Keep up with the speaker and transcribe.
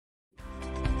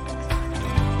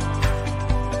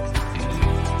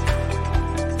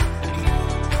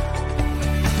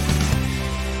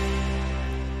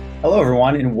Hello,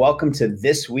 everyone, and welcome to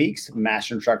this week's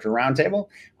Master Instructor Roundtable.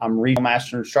 I'm Regional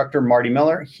Master Instructor Marty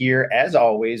Miller, here as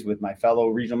always with my fellow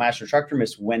Regional Master Instructor,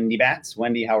 Miss Wendy Batts.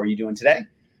 Wendy, how are you doing today?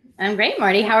 I'm great,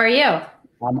 Marty. How are you?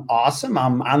 I'm awesome.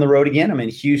 I'm on the road again. I'm in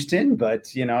Houston,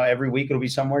 but every week it'll be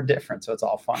somewhere different, so it's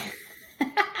all fun.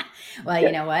 Well,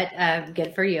 you know what?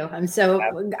 Good for you. I'm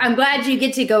glad you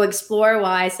get to go explore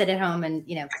while I sit at home and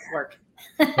work.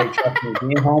 Hey, trust me,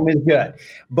 being home is good.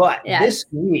 But This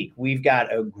week, we've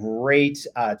got a great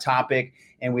topic,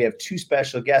 and we have two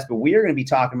special guests, but we are going to be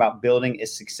talking about building a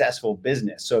successful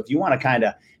business. So if you want to kind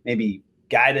of maybe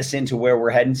guide us into where we're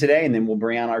heading today, and then we'll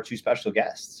bring on our two special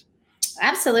guests.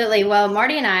 Absolutely. Well,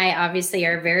 Marty and I obviously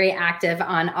are very active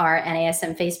on our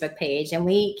NASM Facebook page, and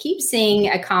we keep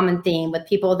seeing a common theme with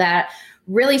people that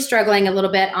really struggling a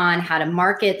little bit on how to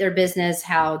market their business,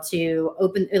 how to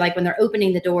open, like when they're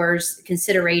opening the doors,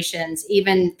 considerations,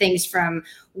 even things from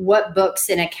what books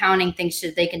and accounting things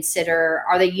should they consider?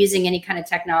 Are they using any kind of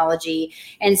technology?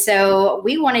 And so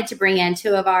we wanted to bring in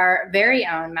two of our very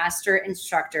own master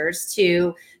instructors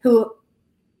who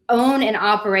own and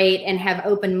operate and have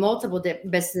opened multiple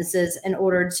businesses in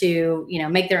order to,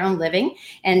 make their own living.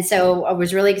 And so I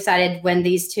was really excited when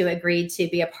these two agreed to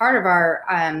be a part of our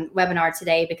webinar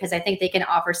today, because I think they can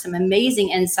offer some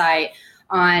amazing insight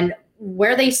on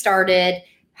where they started,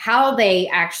 how they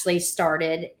actually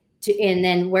started, and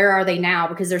then where are they now,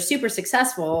 because they're super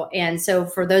successful. And so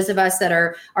for those of us that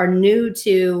are new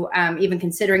to even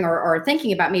considering or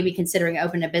thinking about maybe considering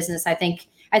opening a business, I think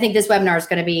this webinar is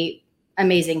going to be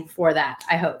amazing for that,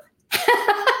 I hope.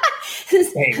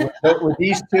 Hey, with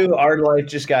these two, our life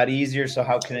just got easier. So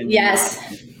how can it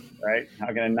yes, right? How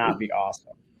can it not be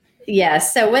awesome?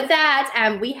 Yes. So with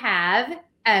that, we have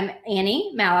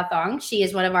Annie Malathong. She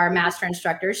is one of our master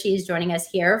instructors. She's joining us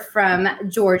here from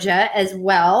Georgia as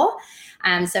well.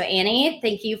 So Annie,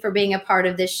 thank you for being a part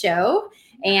of this show.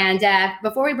 And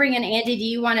before we bring in Andy, do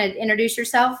you want to introduce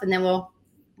yourself, and then we'll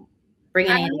bring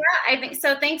in Andy? Yeah, I think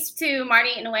so. Thanks to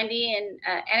Marty and Wendy and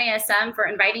NASM for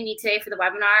inviting me today for the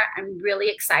webinar. I'm really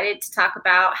excited to talk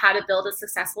about how to build a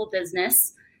successful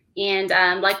business. And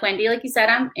like Wendy, like you said,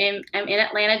 I'm in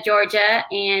Atlanta, Georgia,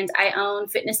 and I own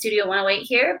Fitness Studio 108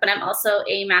 here, but I'm also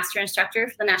a master instructor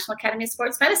for the National Academy of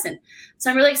Sports Medicine.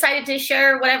 So I'm really excited to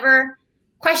share whatever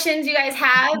questions you guys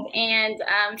have and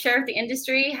share with the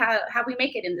industry how we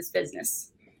make it in this business.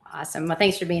 Awesome. Well,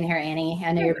 thanks for being here, Annie.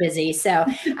 I know you're busy. So,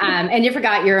 and you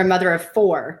forgot you're a mother of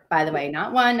 4, by the way,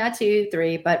 not 1, not 2,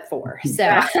 3, but 4. So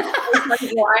well,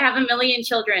 I have a million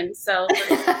children, so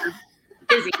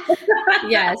busy.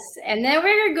 Yes. And then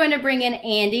we're going to bring in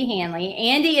Andy Hanley.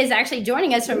 Andy is actually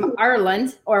joining us from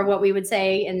Ireland, or what we would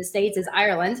say in the States is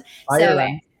Ireland.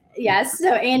 Ireland. So, yes.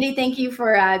 So Andy, thank you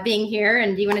for being here.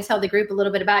 And do you want to tell the group a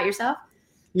little bit about yourself?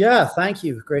 Yeah, thank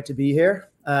you. Great to be here.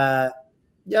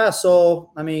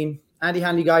 So, Andy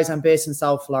Hanley, guys, I'm based in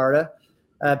South Florida.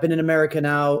 Been in America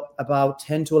now about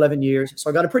 10 to 11 years. So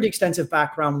I got a pretty extensive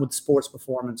background with sports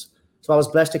performance. So I was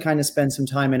blessed to kind of spend some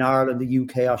time in Ireland, the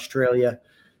UK, Australia,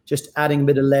 just adding a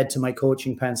bit of lead to my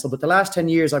coaching pencil. But the last 10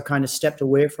 years, I've kind of stepped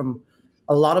away from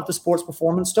a lot of the sports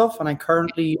performance stuff. And I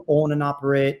currently own and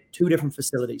operate 2 different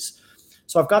facilities.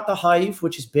 So I've got the Hive,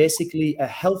 which is basically a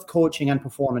health coaching and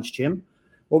performance gym,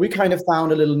 where we kind of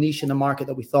found a little niche in the market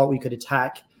that we thought we could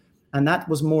attack. And that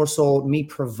was more so me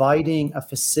providing a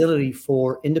facility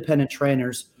for independent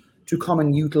trainers to come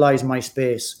and utilize my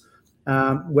space,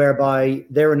 whereby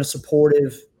they're in a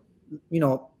supportive,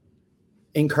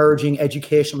 encouraging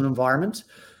educational environment.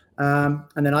 And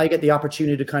then I get the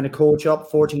opportunity to kind of coach up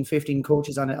 14, 15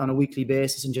 coaches on a weekly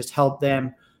basis and just help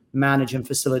them manage and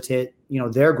facilitate,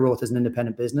 their growth as an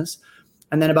independent business.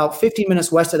 And then about 15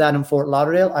 minutes west of that in Fort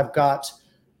Lauderdale, I've got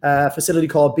a facility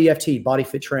called BFT, Body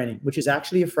Fit Training, which is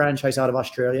actually a franchise out of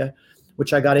Australia,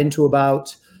 which I got into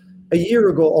about a year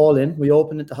ago all in. We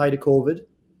opened at the height of COVID.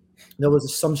 There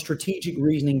was some strategic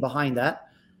reasoning behind that.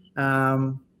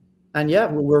 And yeah,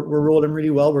 we're rolling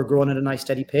really well. We're growing at a nice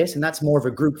steady pace. And that's more of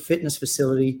a group fitness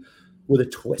facility with a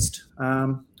twist.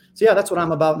 So yeah, that's what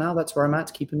I'm about now. That's where I'm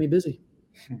at, keeping me busy.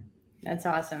 That's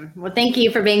awesome. Well, thank you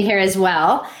for being here as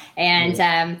well. And,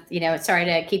 sorry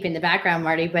to keep in the background,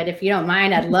 Marty, but if you don't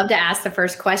mind, I'd love to ask the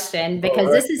first question,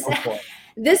 because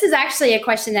this is actually a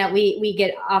question that we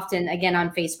get often, again,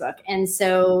 on Facebook. And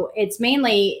so it's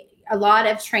mainly a lot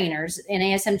of trainers,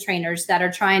 NASM trainers, that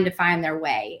are trying to find their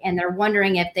way, and they're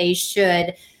wondering if they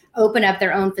should open up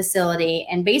their own facility.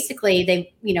 And basically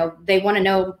they want to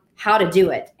know how to do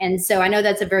it. And so I know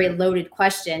that's a very loaded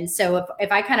question. So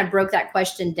if I kind of broke that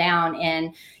question down,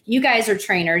 and you guys are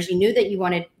trainers, you knew that you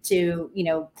wanted to,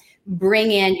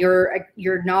 bring in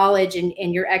your knowledge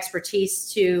and your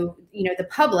expertise to, the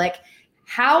public.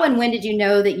 How and when did you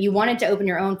know that you wanted to open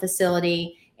your own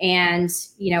facility? And,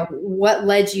 what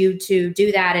led you to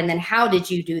do that? And then how did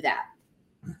you do that?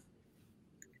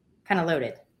 Kind of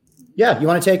loaded. Yeah. You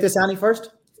want to take this, Annie, first?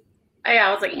 Yeah,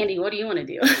 I was like, Andy, what do you want to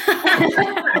do?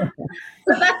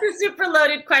 So that's a super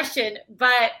loaded question.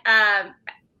 But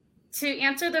to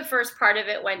answer the first part of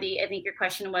it, Wendy, I think your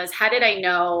question was, how did I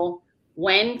know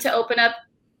when to open up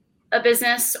a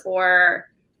business,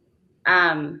 or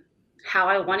how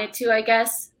I wanted to, I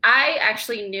guess? I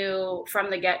actually knew from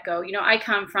the get-go. I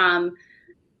come from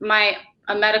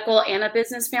a medical and a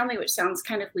business family, which sounds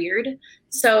kind of weird.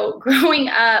 So growing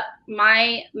up,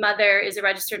 my mother is a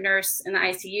registered nurse in the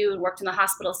ICU and worked in the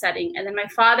hospital setting. And then my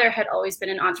father had always been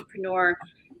an entrepreneur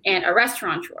and a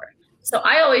restaurateur. So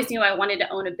I always knew I wanted to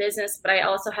own a business, but I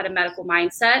also had a medical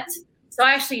mindset. So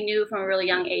I actually knew from a really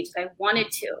young age that I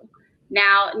wanted to.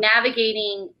 Now,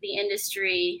 navigating the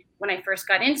industry, when I first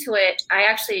got into it, I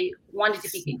actually wanted to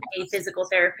be a physical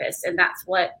therapist. And that's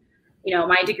what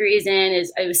my degree is in.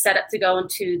 Is I was set up to go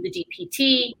into the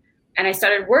DPT, and I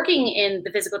started working in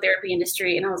the physical therapy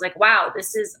industry. And I was like, wow,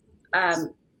 this is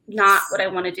not what I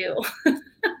want to do.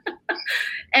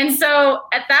 And so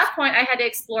at that point, I had to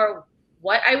explore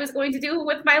what I was going to do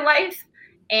with my life.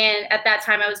 And at that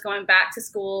time, I was going back to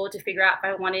school to figure out if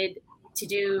I wanted to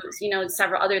do,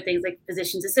 several other things like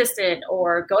physician's assistant,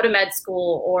 or go to med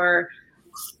school, or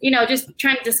just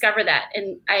trying to discover that.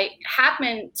 And I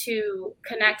happened to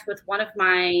connect with one of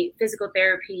my physical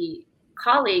therapy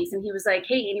colleagues, and he was like,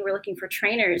 hey, Annie, we're looking for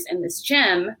trainers in this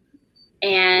gym.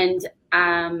 And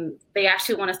they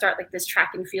actually want to start like this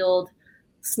track and field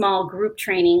small group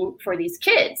training for these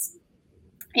kids.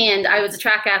 And I was a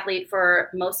track athlete for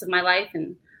most of my life,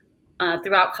 and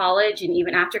throughout college and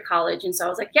even after college. And so I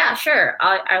was like, yeah, sure,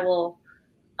 I'll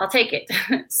take it.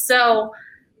 So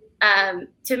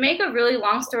to make a really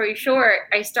long story short,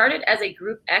 I started as a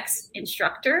Group X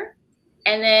instructor.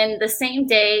 And then the same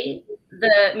day,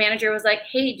 the manager was like,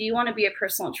 hey, do you want to be a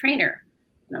personal trainer?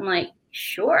 And I'm like,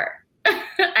 sure.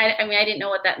 I didn't know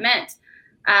what that meant.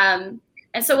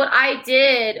 And so what I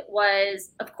did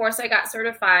was, of course, I got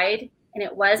certified, and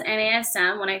it was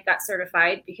NASM when I got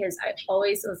certified, because I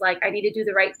always was like, I need to do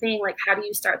the right thing. Like, how do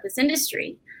you start this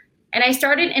industry? And I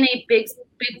started in a big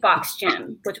box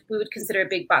gym, which we would consider a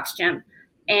big box gym.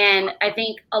 And I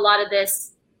think a lot of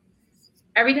this,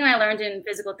 everything I learned in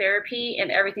physical therapy and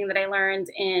everything that I learned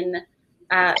in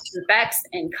Bex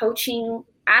and coaching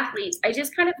athletes, I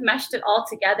just kind of meshed it all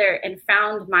together and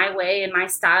found my way and my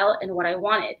style and what I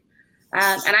wanted.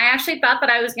 And I actually thought that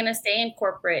I was going to stay in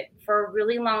corporate for a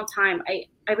really long time. I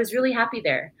was really happy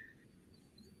there.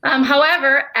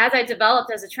 However, as I developed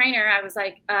as a trainer, I was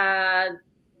like,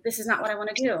 this is not what I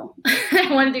want to do. I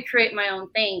wanted to create my own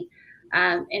thing.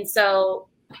 And so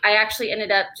I actually ended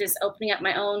up just opening up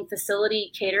my own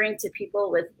facility, catering to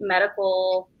people with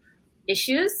medical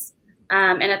issues.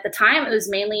 And at the time, it was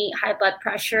mainly high blood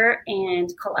pressure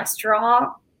and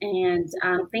cholesterol, and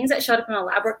things that showed up in the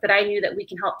lab work that I knew that we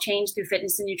can help change through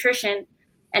fitness and nutrition.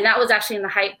 And that was actually in the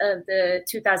height of the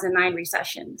 2009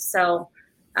 recession. So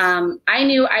I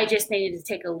knew I just needed to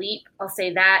take a leap, I'll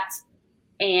say that,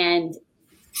 and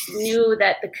knew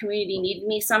that the community needed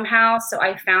me somehow. So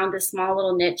I found this small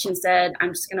little niche and said,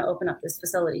 I'm just going to open up this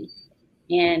facility,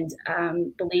 and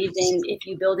believed in, if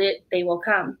you build it, they will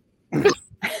come. Best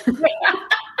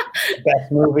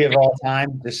movie of all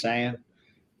time, just saying.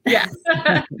 Yeah,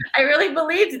 I really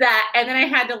believed that. And then I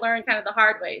had to learn kind of the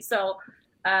hard way. So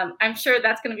I'm sure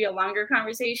that's going to be a longer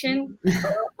conversation.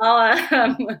 And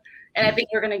I think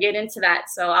we're going to get into that.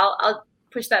 So I'll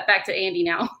push that back to Andy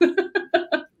now.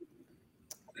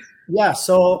 Yeah.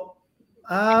 So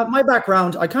my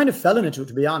background, I kind of fell into it,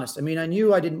 to be honest. I mean, I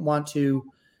knew I didn't want to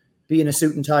be in a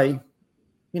suit and tie,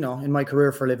 in my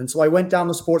career for a living. So I went down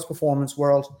the sports performance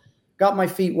world, got my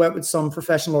feet wet with some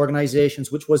professional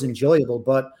organizations, which was enjoyable,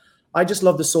 but I just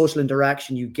love the social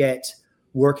interaction you get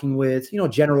working with,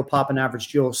 general pop and average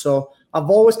Joe. So I've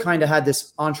always kind of had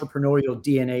this entrepreneurial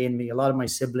DNA in me. A lot of my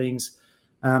siblings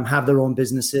have their own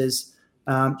businesses.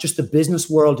 Just the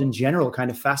business world in general kind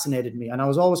of fascinated me. And I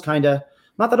was always kind of,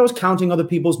 not that I was counting other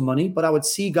people's money, but I would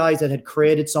see guys that had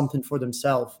created something for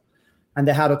themselves, and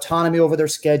they had autonomy over their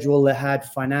schedule. They had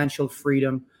financial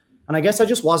freedom. And I guess I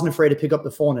just wasn't afraid to pick up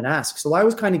the phone and ask. So I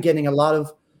was kind of getting a lot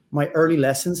of my early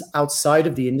lessons outside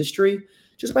of the industry,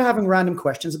 just by having random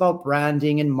questions about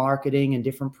branding and marketing and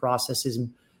different processes,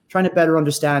 and trying to better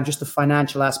understand just the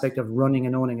financial aspect of running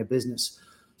and owning a business.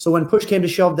 So when push came to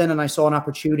shove then, and I saw an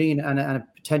opportunity and a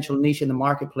potential niche in the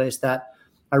marketplace that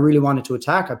I really wanted to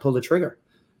attack, I pulled the trigger.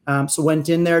 So went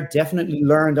in there, definitely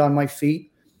learned on my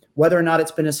feet. Whether or not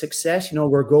it's been a success,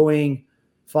 we're going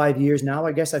 5 years now.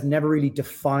 I guess I've never really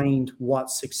defined what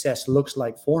success looks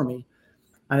like for me.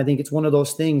 And I think it's one of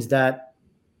those things that,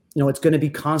 it's going to be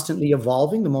constantly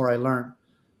evolving the more I learn.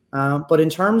 But in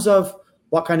terms of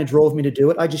what kind of drove me to do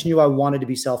it, I just knew I wanted to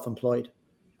be self-employed.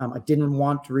 I didn't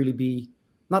want to really be,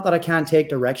 not that I can't take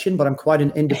direction, but I'm quite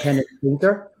an independent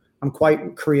thinker. I'm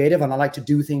quite creative and I like to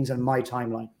do things on my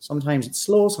timeline. Sometimes it's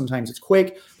slow, sometimes it's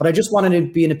quick, but I just wanted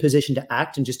to be in a position to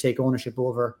act and just take ownership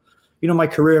over, my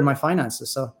career and my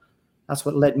finances. So that's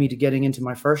what led me to getting into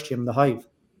my first gym, The Hive.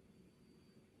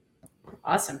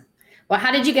 Awesome. Well,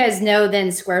 how did you guys know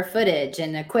then square footage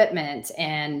and equipment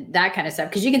and that kind of stuff?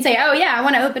 Because you can say, oh yeah, I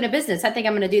want to open a business. I think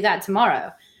I'm going to do that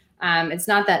tomorrow. It's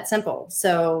not that simple.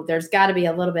 So there's got to be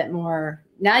a little bit more.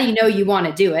 Now you want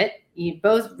to do it. You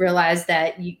both realize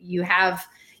that you have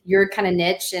your kind of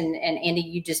niche, and Andy,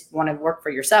 you just want to work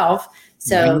for yourself.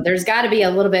 So there's got to be a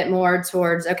little bit more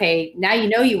towards, okay, now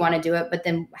you want to do it, but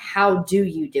then how do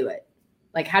you do it?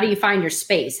 Like, how do you find your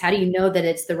space? How do you know that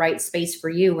it's the right space for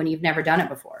you when you've never done it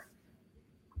before?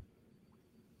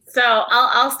 So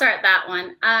I'll start that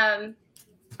one.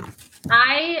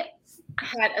 I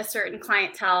had a certain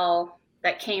clientele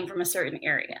that came from a certain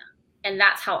area, and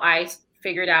that's how I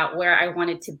figured out where I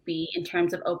wanted to be in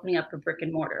terms of opening up a brick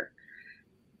and mortar.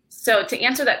 So to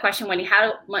answer that question, Wendy,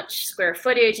 how much square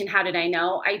footage and how did I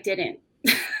know? I didn't.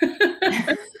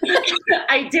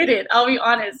 I didn't. I'll be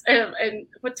honest. And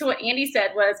to what Andy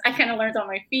said was, I kind of learned on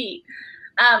my feet.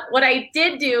 What I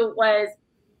did do was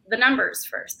the numbers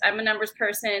first. I'm a numbers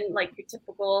person, like your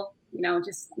typical,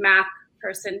 just math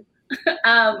person.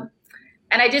 And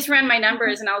I just ran my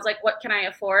numbers and I was like, what can I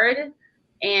afford?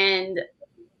 And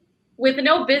with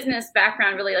no business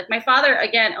background, really, like my father,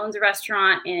 again, owns a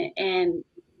restaurant and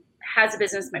has a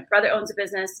business. My brother owns a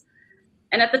business.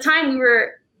 And at the time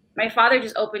my father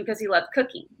just opened because he loved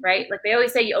cooking, right? Like they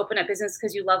always say you open a business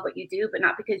because you love what you do, but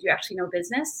not because you actually know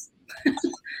business.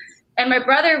 And my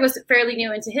brother was fairly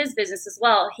new into his business as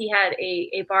well. He had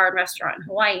a bar and restaurant in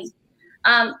Hawaii.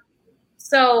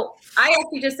 So I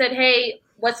actually just said, hey,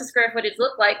 what's the square footage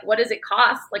look like? What does it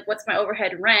cost? Like, what's my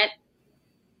overhead rent?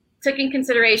 Took in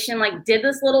consideration, did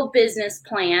this little business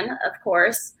plan, of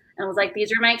course, and was like,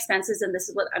 these are my expenses and this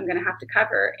is what I'm going to have to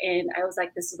cover. And I was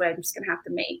like, this is what I'm just going to have to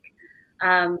make.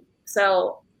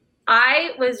 So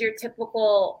I was your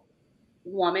typical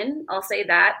woman. I'll say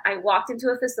that. I walked into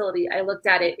a facility. I looked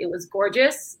at it. It was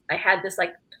gorgeous. I had this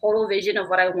total vision of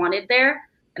what I wanted there.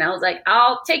 And I was like,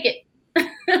 I'll take it.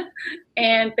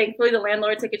 And thankfully the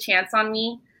landlord took a chance on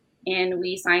me and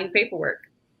we signed paperwork.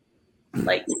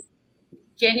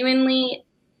 Genuinely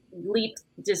leaped,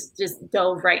 just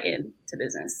dove right into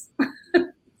business.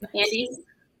 Andy?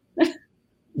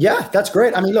 Yeah, that's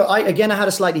great. I mean, look, I had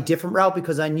a slightly different route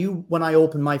because I knew when I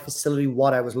opened my facility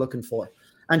what I was looking for.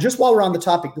 And just while we're on the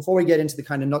topic, before we get into the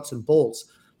kind of nuts and bolts,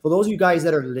 for those of you guys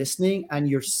that are listening and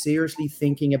you're seriously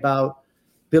thinking about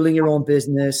building your own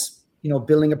business,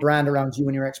 building a brand around you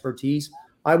and your expertise,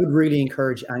 I would really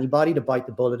encourage anybody to bite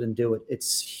the bullet and do it.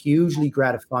 It's hugely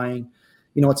gratifying.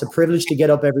 It's a privilege to get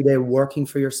up every day working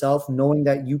for yourself, knowing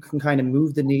that you can kind of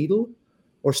move the needle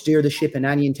or steer the ship in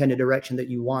any intended direction that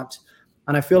you want.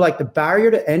 And I feel like the barrier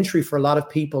to entry for a lot of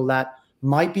people that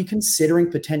might be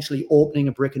considering potentially opening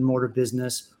a brick and mortar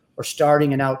business or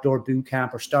starting an outdoor boot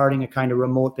camp or starting a kind of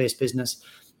remote based business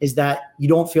is that you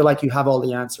don't feel like you have all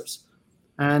the answers.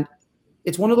 And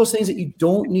it's one of those things that you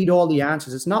don't need all the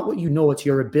answers. It's not what you know, it's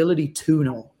your ability to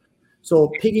know.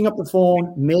 So picking up the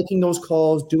phone, making those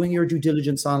calls, doing your due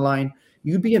diligence online,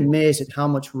 you'd be amazed at how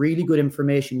much really good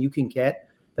information you can get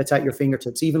that's at your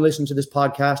fingertips. Even listen to this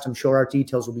podcast. I'm sure our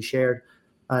details will be shared.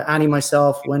 Annie,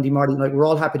 myself, Wendy, Marty, we're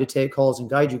all happy to take calls and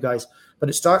guide you guys. But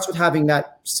it starts with having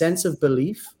that sense of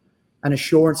belief and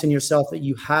assurance in yourself that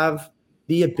you have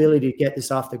the ability to get this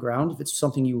off the ground if it's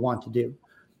something you want to do.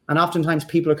 And oftentimes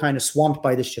people are kind of swamped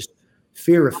by this just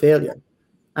fear of failure.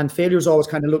 And failure is always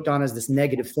kind of looked on as this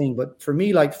negative thing. But for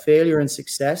me, failure and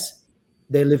success,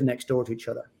 they live next door to each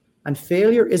other. And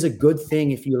failure is a good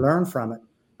thing if you learn from it.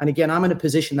 And again, I'm in a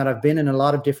position that I've been in a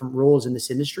lot of different roles in this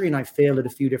industry and I failed at a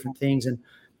few different things. And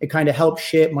it kind of helped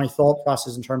shape my thought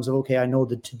process in terms of, okay, I know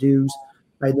the to-dos,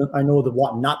 I know the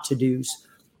what not to do's.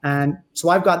 And so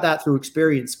I've got that through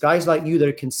experience. Guys like you that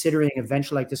are considering a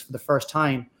venture like this for the first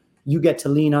time, you get to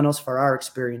lean on us for our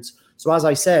experience. So as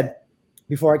I said,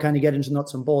 before I kind of get into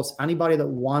nuts and bolts, anybody that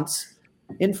wants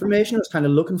information, who's kind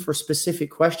of looking for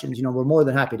specific questions, we're more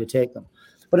than happy to take them.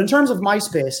 But in terms of my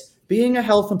space, being a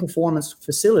health and performance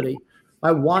facility,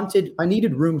 I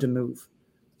needed room to move.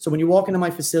 So when you walk into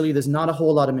my facility, there's not a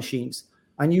whole lot of machines.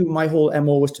 I knew my whole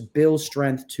MO was to build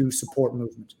strength to support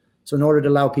movement. So in order to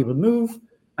allow people to move,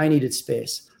 I needed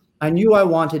space. I knew I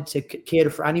wanted to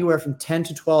cater for anywhere from 10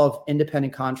 to 12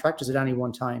 independent contractors at any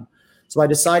one time. So I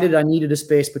decided I needed a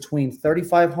space between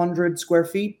 3,500 square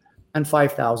feet and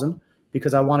 5,000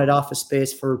 because I wanted office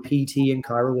space for PT and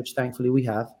Chiro, which thankfully we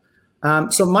have.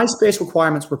 So my space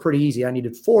requirements were pretty easy. I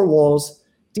needed 4 walls,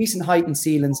 decent height and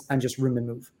ceilings, and just room to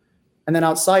move. And then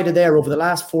outside of there, over the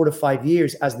last 4 to 5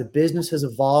 years, as the business has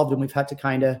evolved and we've had to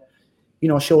kind of,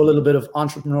 show a little bit of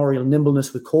entrepreneurial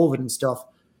nimbleness with COVID and stuff,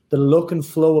 the look and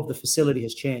flow of the facility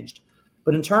has changed.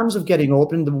 But in terms of getting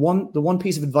open, the one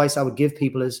piece of advice I would give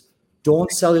people is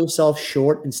don't sell yourself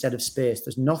short instead of space.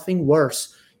 There's nothing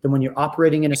worse than when you're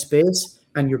operating in a space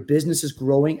and your business is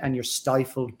growing and you're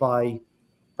stifled by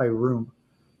room.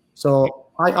 So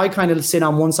I kind of sit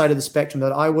on one side of the spectrum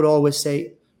that I would always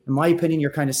say, in my opinion,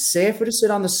 you're kind of safer to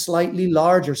sit on the slightly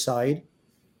larger side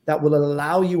that will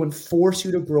allow you and force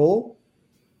you to grow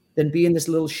than be in this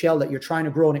little shell that you're trying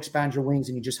to grow and expand your wings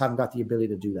and you just haven't got the ability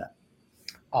to do that.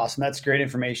 Awesome. That's great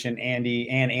information, Andy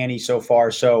and Annie, so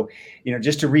far. So,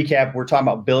 just to recap, we're talking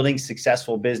about building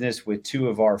successful business with 2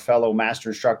 of our fellow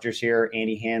master instructors here,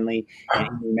 Andy Hanley and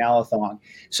Andy Malathong.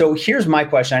 So here's my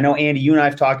question. I know, Andy, you and I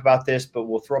have talked about this, but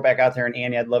we'll throw it back out there. And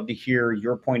Andy, I'd love to hear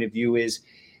your point of view. Is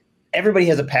everybody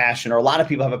has a passion, or a lot of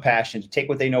people have a passion to take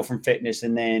what they know from fitness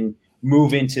and then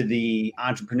move into the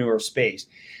entrepreneurial space.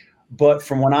 But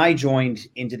from when I joined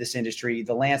into this industry,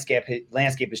 the landscape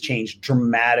has changed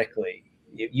dramatically.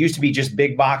 It used to be just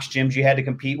big box gyms you had to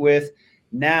compete with.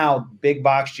 Now, big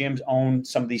box gyms own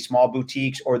some of these small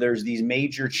boutiques, or there's these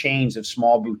major chains of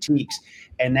small boutiques.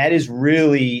 And that is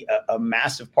really a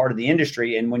massive part of the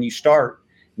industry. And when you start,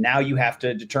 now you have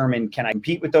to determine, can I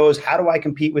compete with those? How do I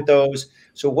compete with those?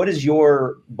 So what is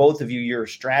both of you, your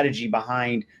strategy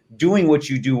behind doing what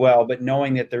you do well, but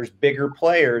knowing that there's bigger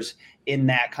players in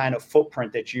that kind of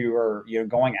footprint that you're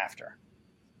going after?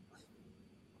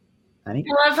 Annie?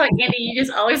 I love how, Andy, you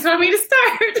just always want me to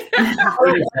start.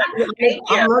 Thank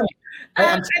you.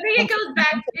 I think it goes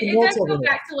back. It does go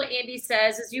back to what Andy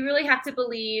says: is you really have to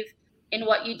believe in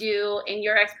what you do, in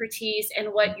your expertise, and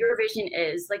what your vision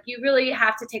is. Like, you really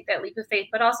have to take that leap of faith,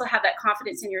 but also have that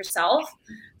confidence in yourself.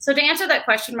 So to answer that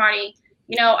question, Marty,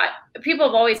 people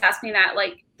have always asked me that.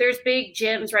 Like, there's big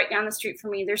gyms right down the street from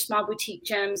me. There's small boutique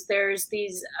gyms. There's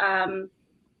these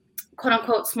quote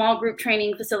unquote small group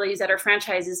training facilities that are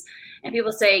franchises. And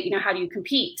people say, how do you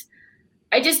compete?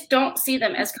 I just don't see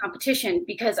them as competition,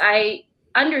 because I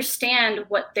understand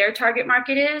what their target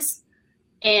market is,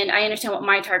 and I understand what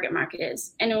my target market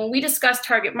is. And when we discuss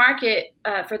target market,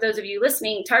 for those of you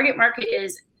listening, target market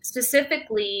is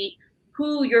specifically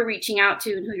who you're reaching out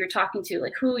to and who you're talking to,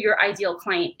 like who your ideal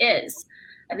client is.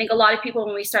 I think a lot of people,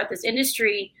 when we start this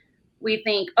industry, we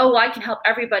think, oh, well, I can help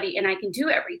everybody and I can do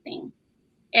everything.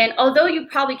 And although you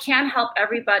probably can help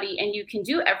everybody and you can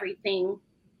do everything,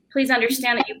 please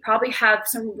understand that you probably have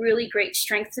some really great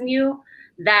strengths in you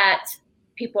that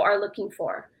people are looking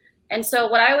for. And so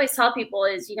what I always tell people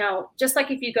is, just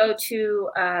like if you go to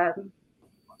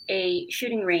a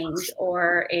shooting range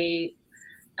or I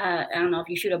don't know, if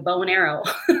you shoot a bow and arrow,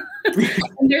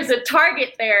 and there's a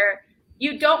target there,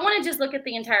 you don't want to just look at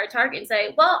the entire target and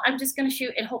say, well, I'm just going to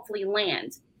shoot and hopefully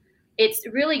land. It's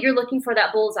really, you're looking for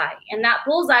that bullseye. And that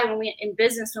bullseye, when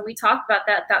we talk about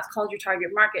that, that's called your target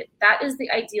market. That is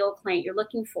the ideal client you're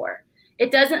looking for.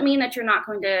 It doesn't mean that you're not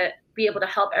going to be able to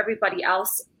help everybody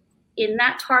else in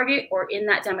that target or in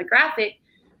that demographic.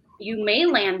 You may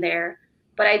land there,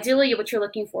 but ideally what you're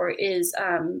looking for is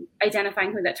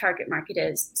identifying who that target market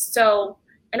is. So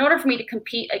in order for me to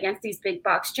compete against these big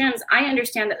box gyms, I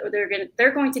understand that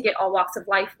they're going to get all walks of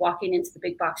life walking into the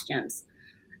big box gyms.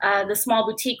 The small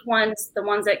boutique ones, the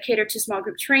ones that cater to small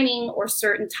group training or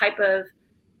certain type of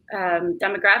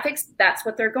demographics, that's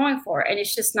what they're going for. And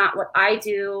it's just not what I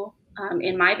do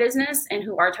in my business and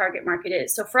who our target market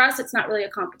is. So for us, it's not really a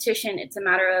competition. It's a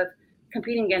matter of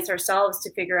competing against ourselves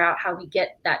to figure out how we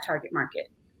get that target market.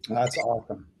 That's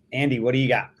awesome. Andy, what do you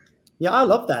got? Yeah, I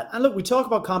love that. And look, we talk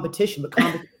about competition, but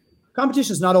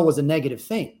competition is not always a negative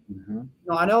thing.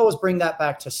 Mm-hmm. I always bring that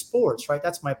back to sports, right?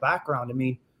 That's my background. I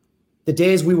mean, the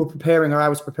days we were preparing, or I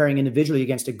was preparing individually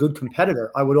against a good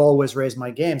competitor, I would always raise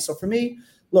my game. So for me,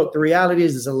 look, the reality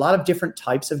is there's a lot of different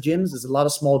types of gyms. There's a lot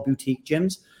of small boutique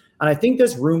gyms. And I think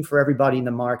there's room for everybody in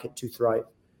the market to thrive.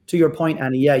 To your point,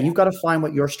 Annie, yeah, you've got to find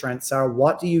what your strengths are.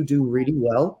 What do you do really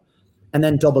well? And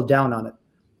then double down on it.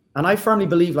 And I firmly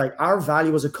believe like our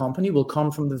value as a company will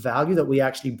come from the value that we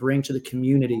actually bring to the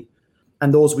community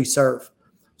and those we serve.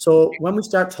 So when we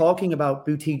start talking about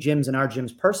boutique gyms and our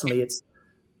gyms personally, it's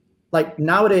like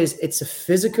nowadays it's a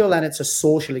physical and it's a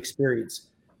social experience.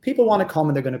 People want to come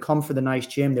and they're going to come for the nice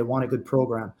gym. They want a good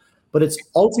program, but it's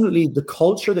ultimately the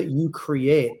culture that you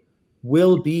create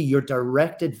will be your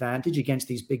direct advantage against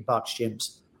these big box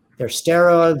gyms. They're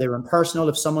sterile, they're impersonal.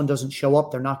 If someone doesn't show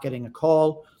up, they're not getting a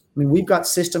call. I mean, we've got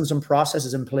systems and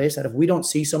processes in place that if we don't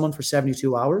see someone for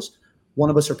 72 hours, one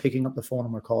of us are picking up the phone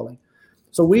and we're calling.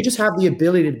 So we just have the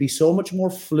ability to be so much more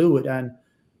fluid and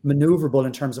maneuverable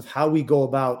in terms of how we go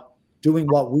about doing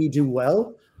what we do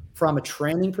well, from a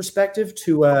training perspective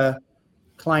to a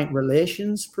client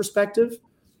relations perspective,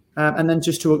 and then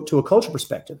just to a culture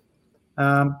perspective.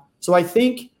 So I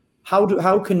think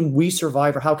how can we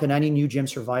survive, or how can any new gym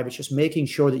survive? It's just making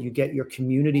sure that you get your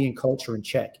community and culture in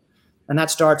check. And that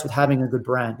starts with having a good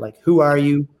brand. Like, who are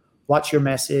you? What's your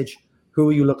message? Who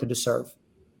are you looking to serve?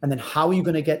 And then how are you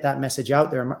going to get that message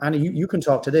out there? And you can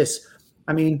talk to this.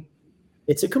 I mean,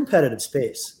 it's a competitive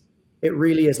space. It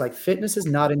really is. Like, fitness is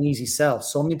not an easy sell.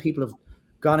 So many people have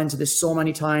gone into this so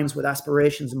many times with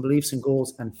aspirations and beliefs and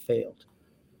goals and failed.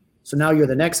 So now you're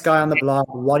the next guy on the block.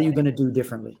 What are you going to do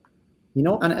differently? You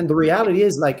know, and the reality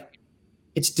is, like,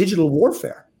 it's digital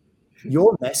warfare.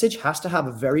 Your message has to have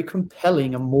a very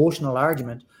compelling emotional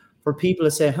argument for people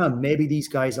to say, maybe these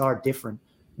guys are different.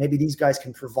 Maybe these guys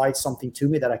can provide something to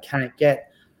me that I can't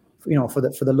get, you know, for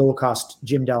the low cost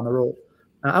gym down the road.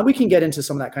 And we can get into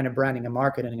some of that kind of branding and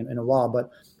marketing in a while. But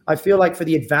I feel like for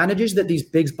the advantages that these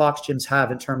big box gyms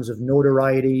have in terms of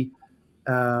notoriety,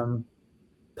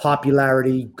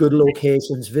 popularity, good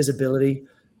locations, visibility,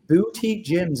 boutique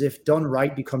gyms, if done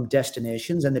right, become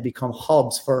destinations, and they become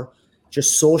hubs for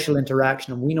just social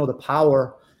interaction. And we know the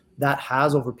power that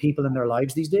has over people in their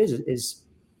lives these days is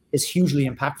hugely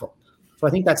impactful. So I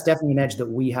think that's definitely an edge that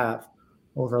we have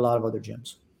over a lot of other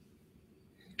gyms.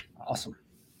 Awesome.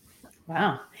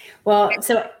 Wow. Well,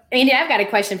 so Andy, I've got a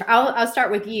question. I'll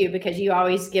start with you because you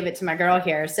always give it to my girl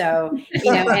here. So,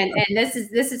 you know, and this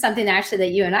is something actually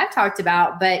that you and I've talked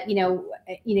about, but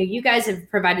you guys have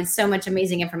provided so much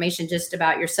amazing information just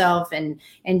about yourself and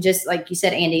just like you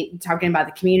said, Andy, talking about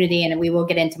the community, and we will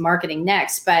get into marketing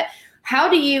next, but how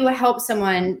do you help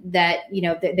someone that, you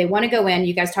know, they want to go in?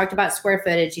 You guys talked about square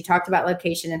footage, you talked about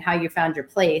location and how you found your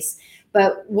place,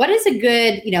 but what is a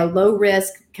good, you know, low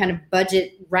risk kind of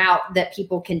budget route that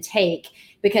people can take?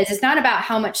 Because it's not about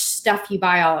how much stuff you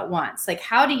buy all at once. Like,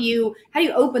 how do you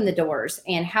open the doors,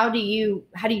 and how do you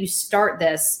start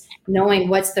this knowing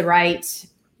what's the right,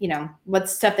 you know,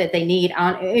 what's stuff that they need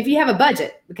on, if you have a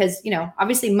budget, because, you know,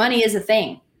 obviously money is a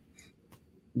thing.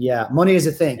 Yeah, money is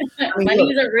a thing. I mean, money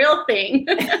is a real thing.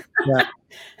 Yeah,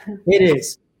 it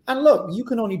is. And look, you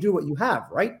can only do what you have,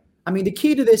 right? I mean, the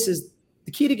key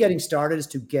to getting started is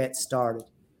to get started.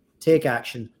 Take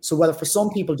action. So whether for some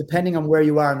people, depending on where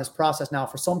you are in this process now,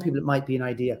 for some people it might be an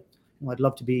idea. I'd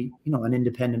love to be, you know, an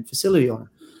independent facility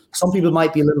owner. Some people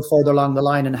might be a little further along the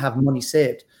line and have money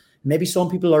saved. Maybe some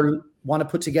people want to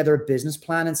put together a business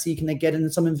plan and see, can they get into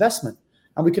some investment?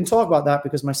 And we can talk about that,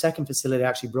 because my second facility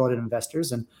actually brought in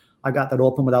investors, and I got that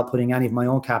open without putting any of my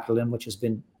own capital in, which has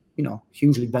been, you know,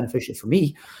 hugely beneficial for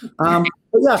me. But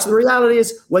yeah, so the reality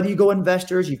is, whether you go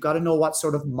investors, you've got to know what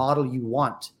sort of model you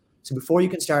want. So before you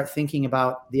can start thinking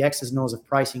about the X's and O's of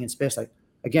pricing and space, like,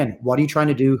 again, what are you trying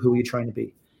to do? Who are you trying to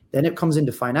be? Then it comes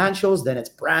into financials, then it's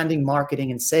branding,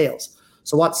 marketing, and sales.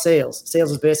 So what's sales?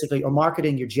 Sales is basically, or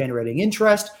marketing, you're generating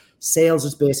interest. Sales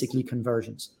is basically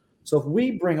conversions. So if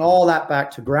we bring all that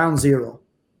back to ground zero,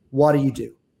 what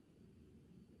do?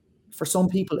 For some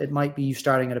people, it might be you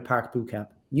starting at a park boot camp.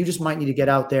 You just might need to get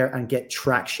out there and get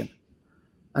traction.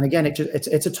 And again, it's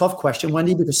a tough question,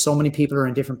 Wendy, because so many people are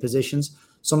in different positions.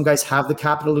 Some guys have the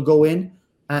capital to go in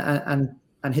and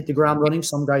hit the ground running.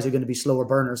 Some guys are going to be slower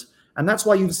burners. And that's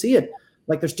why you see it.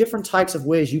 Like, there's different types of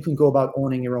ways you can go about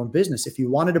owning your own business. If you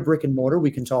wanted a brick and mortar,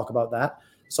 we can talk about that.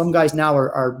 Some guys now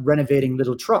are renovating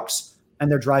little trucks,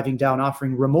 and they're driving down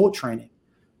offering remote training.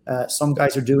 Some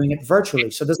guys are doing it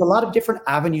virtually. So there's a lot of different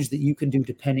avenues that you can do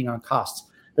depending on costs.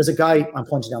 There's a guy, I'm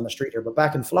punching down the street here, but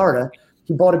back in Florida,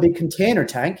 he bought a big container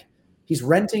tank. He's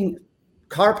renting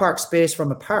car park space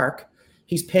from a park.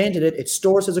 He's painted it. It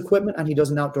stores his equipment, and he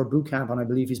does an outdoor boot camp, and I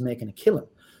believe he's making a killing.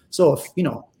 So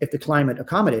if the climate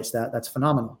accommodates that, that's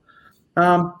phenomenal.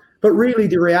 But really,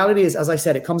 the reality is, as I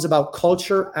said, it comes about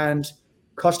culture and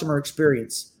customer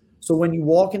experience. So when you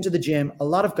walk into the gym, a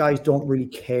lot of guys don't really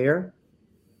care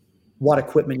what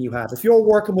equipment you have. If you're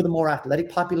working with a more athletic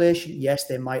population, yes,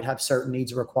 they might have certain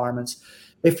needs or requirements.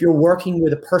 If you're working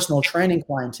with a personal training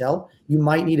clientele, you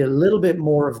might need a little bit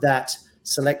more of that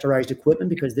selectorized equipment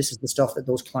because this is the stuff that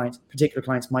those particular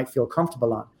clients might feel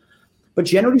comfortable on. But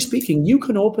generally speaking, you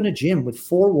can open a gym with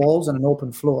 4 walls and an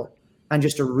open floor and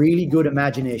just a really good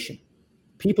imagination.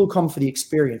 People come for the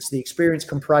experience. The experience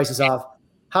comprises of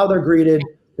how they're greeted,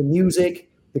 the music,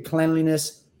 the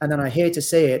cleanliness, and then I hate to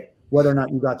say it, whether or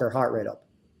not you got their heart rate up.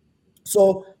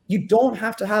 So you don't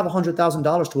have to have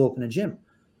 $100,000 to open a gym.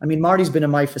 I mean, Marty's been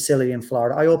in my facility in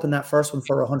Florida. I opened that first one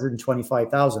for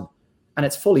 $125,000 and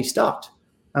it's fully stocked.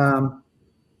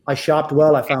 I shopped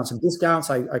well. I found some discounts.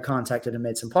 I contacted and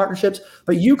made some partnerships,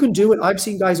 but you can do it. I've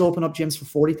seen guys open up gyms for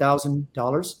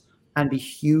 $40,000 and be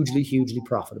hugely, hugely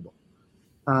profitable.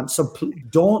 So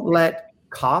don't let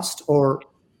cost or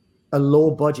a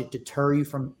low budget deter you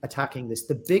from attacking this.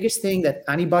 The biggest thing that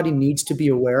anybody needs to be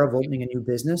aware of opening a new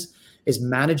business is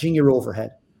managing your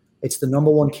overhead. It's the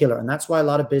number one killer. And that's why a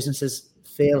lot of businesses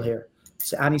fail here.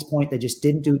 To Annie's point, they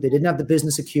didn't have the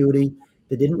business acuity.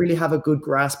 They didn't really have a good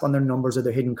grasp on their numbers or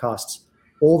their hidden costs.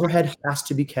 Overhead has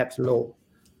to be kept low.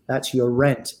 That's your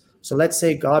rent. So let's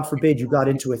say, God forbid, you got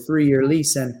into a 3-year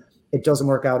lease and it doesn't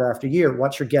work out after a year.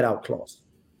 What's your get out clause?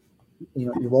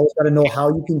 You've always got to know how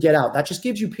you can get out. That just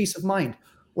gives you peace of mind.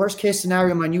 Worst case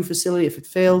scenario, my new facility, if it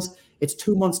fails, it's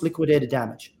 2 months liquidated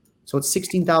damage. So it's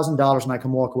 $16,000 and I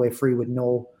can walk away free with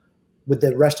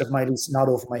the rest of my lease not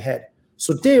over my head.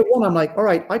 So day one, I'm like, all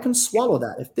right, I can swallow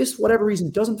that. If this, whatever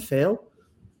reason, doesn't fail,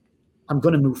 I'm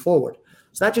going to move forward.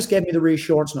 So that just gave me the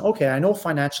reassurance. And okay, I know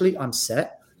financially I'm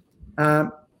set.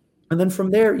 And then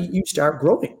from there, you start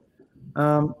growing.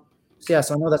 So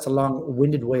I know that's a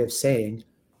long-winded way of saying,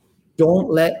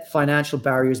 don't let financial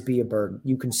barriers be a burden.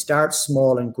 You can start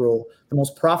small and grow. The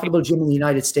most profitable gym in the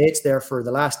United States there for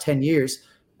the last 10 years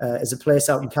is a place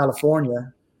out in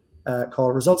California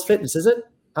called Results Fitness. Is it?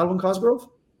 Alvin Cosgrove?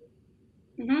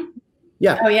 Mm-hmm.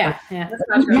 Yeah. Oh, yeah. Yeah.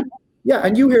 Yeah.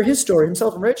 And you hear his story,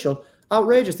 himself and Rachel.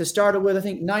 Outrageous. They started with, I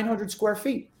think, 900 square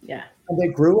feet. Yeah. And they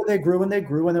grew and they grew and they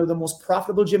grew. And they were the most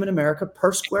profitable gym in America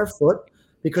per square foot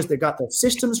because they got their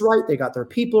systems right. They got their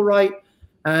people right.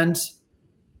 And,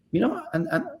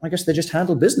 and I guess they just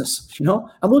handle business, and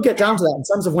we'll get down to that in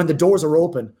terms of when the doors are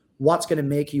open, what's going to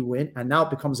make you win. And now it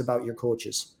becomes about your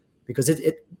coaches because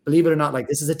it believe it or not, like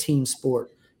this is a team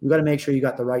sport. You got to make sure you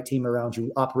got the right team around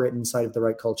you, operating inside of the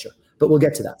right culture. But we'll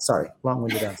get to that. Sorry,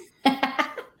 long-winded answer.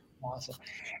 Awesome.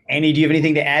 Annie, do you have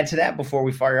anything to add to that before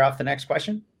we fire off the next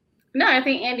question? No, I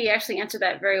think Andy actually answered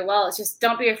that very well. It's just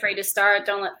don't be afraid to start.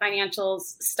 Don't let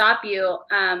financials stop you.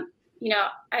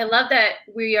 I love that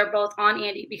we are both on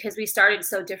Andy because we started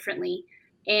so differently.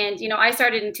 And, I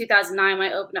started in 2009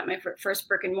 when I opened up my first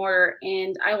brick and mortar,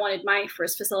 and I wanted my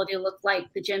first facility to look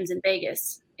like the gyms in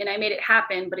Vegas. And I made it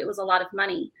happen, but it was a lot of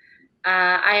money.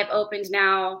 I have opened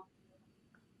now,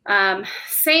 when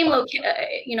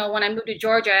I moved to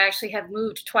Georgia, I actually have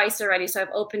moved twice already. So I've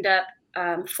opened up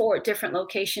 4 different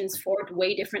locations, 4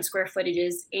 way different square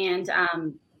footages. And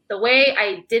the way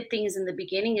I did things in the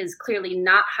beginning is clearly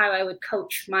not how I would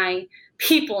coach my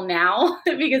people now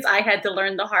because I had to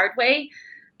learn the hard way.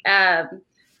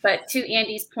 But to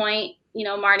Andy's point,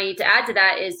 Marty, to add to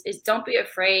that is don't be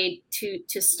afraid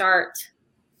to start,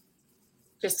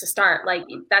 just to start. Like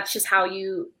that's just how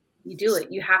you do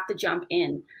it. You have to jump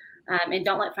in and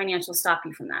don't let financials stop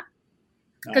you from that.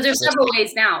 Because there's several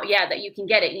ways now, that you can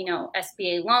get it.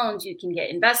 SBA loans, you can get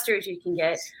investors, you can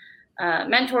get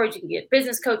mentors, you can get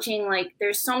business coaching. Like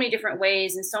there's so many different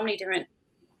ways and so many different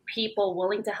people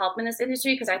willing to help in this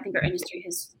industry because I think our industry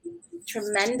has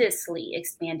tremendously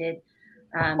expanded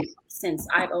since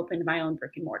I've opened my own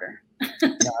brick and mortar.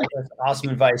 That's awesome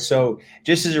advice. So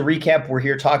just as a recap, we're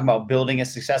here talking about building a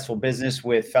successful business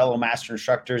with fellow master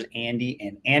instructors, Andy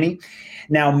and Annie.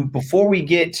 Now, before we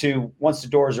get to once the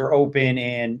doors are open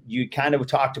and you kind of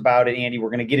talked about it, Andy, we're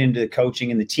going to get into the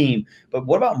coaching and the team, but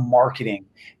what about marketing?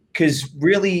 Because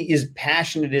really as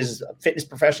passionate as fitness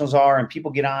professionals are and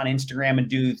people get on Instagram and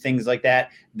do things like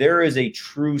that, there is a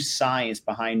true science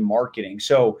behind marketing.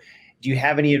 So do you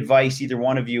have any advice, either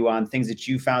one of you, on things that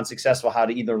you found successful, how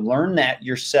to either learn that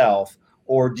yourself,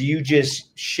 or do you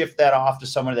just shift that off to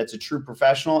someone that's a true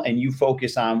professional and you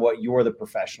focus on what you're the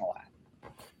professional at?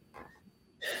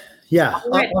 Yeah.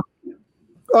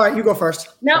 All right, you go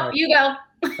first. No, you go.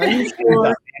 Andy's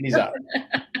up.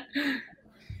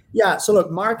 Yeah. So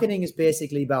look, marketing is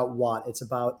basically about what? It's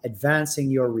about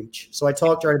advancing your reach. So I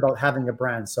talked already about having a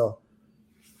brand. So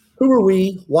who are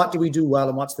we? What do we do well?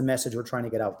 And what's the message we're trying to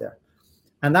get out there?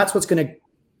 And that's what's going to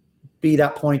be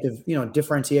that point of,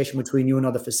 differentiation between you and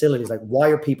other facilities. Like, why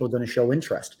are people going to show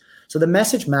interest? So the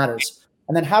message matters.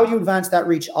 And then how do you advance that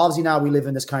reach? Obviously now we live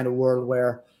in this kind of world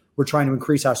where we're trying to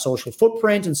increase our social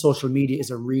footprint, and social media is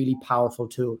a really powerful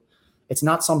tool. It's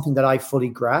not something that I fully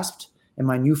grasped. In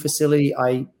my new facility,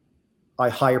 I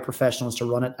hire professionals to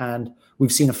run it, and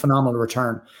we've seen a phenomenal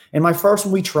return. In my first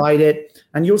one, we tried it,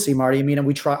 and you'll see, Marty, I mean,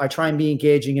 I try and be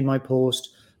engaging in my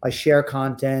post. I share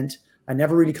content. I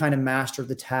never really kind of mastered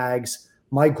the tags.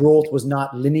 My growth was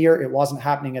not linear. It wasn't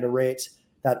happening at a rate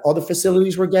that other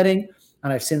facilities were getting.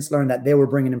 And I've since learned that they were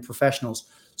bringing in professionals.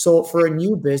 So for a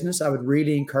new business, I would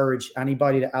really encourage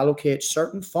anybody to allocate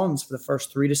certain funds for the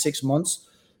first 3 to 6 months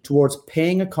towards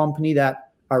paying a company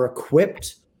that are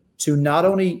equipped to not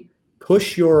only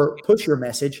push your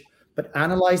message, but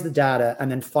analyze the data and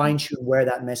then fine tune where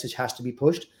that message has to be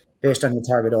pushed based on your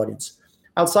target audience.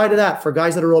 Outside of that, for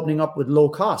guys that are opening up with low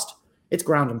cost, it's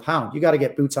ground and pound. You got to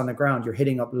get boots on the ground. You're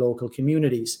hitting up local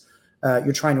communities.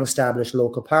 You're trying to establish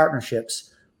local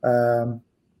partnerships. For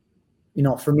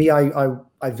me,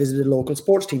 I visited local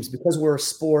sports teams because we're a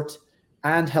sport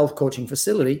and health coaching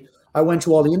facility. I went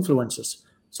to all the influencers.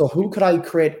 So who could I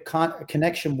create a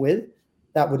connection with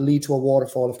that would lead to a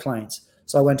waterfall of clients?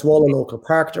 So I went to all the local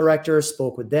park directors,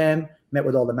 spoke with them, met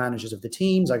with all the managers of the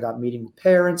teams. I got meeting with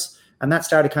parents, and that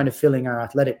started kind of filling our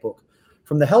athletic book.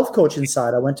 From the health coaching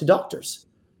side, I went to doctors,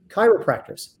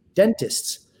 chiropractors,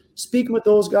 dentists. Speaking with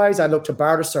those guys, I looked to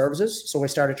barter services. So I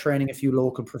started training a few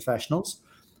local professionals,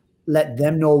 let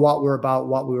them know what we're about,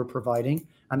 what we were providing.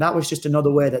 And that was just another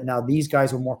way that now these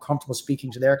guys were more comfortable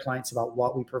speaking to their clients about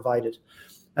what we provided.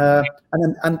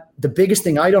 And the biggest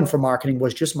thing I done for marketing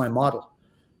was just my model.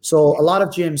 So a lot of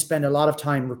gyms spend a lot of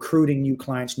time recruiting new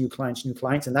clients,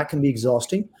 and that can be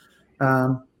exhausting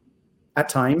at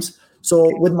times. So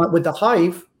with the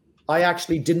Hive, I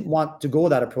actually didn't want to go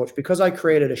that approach because I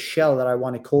created a shell that I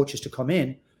wanted coaches to come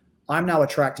in. I'm now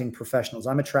attracting professionals.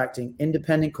 I'm attracting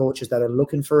independent coaches that are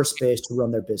looking for a space to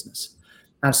run their business.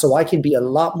 And so I can be a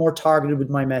lot more targeted with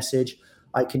my message.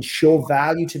 I can show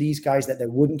value to these guys that they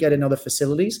wouldn't get in other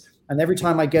facilities. And every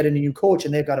time I get in a new coach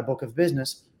and they've got a book of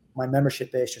business, my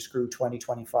membership base just grew 20,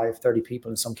 25, 30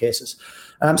 people in some cases.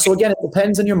 So again, it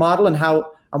depends on your model and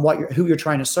who you're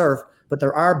trying to serve. But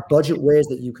there are budget ways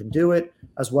that you can do it,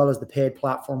 as well as the paid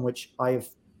platform, which I have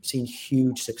seen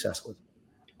huge success with.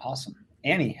 Awesome.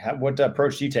 Annie, what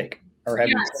approach do you take? I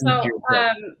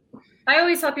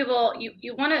always tell people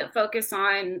you want to focus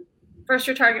on first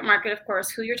your target market, of course,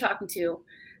 who you're talking to.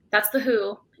 That's the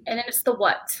who. And then it's the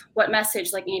what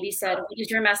message, like Andy said. What is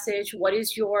your message? What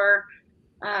is your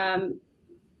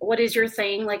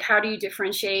thing? Like, how do you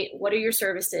differentiate? What are your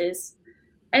services?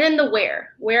 And then the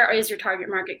where is your target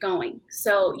market going?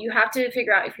 So you have to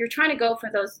figure out if you're trying to go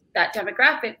for that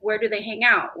demographic, where do they hang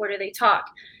out? Where do they talk?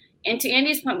 And to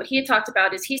Andy's point, what he had talked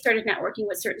about is he started networking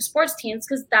with certain sports teams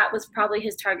because that was probably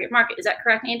his target market. Is that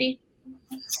correct, Andy?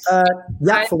 For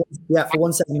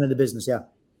one segment of the business. Yeah.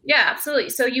 Yeah, absolutely.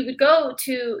 So you would go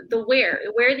to the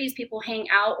where these people hang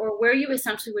out, or where you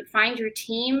essentially would find your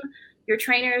team, your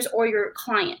trainers, or your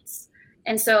clients.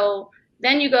 And so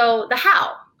then you go the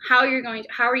how. How are you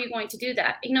going to do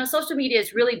that? Social media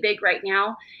is really big right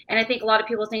now. And I think a lot of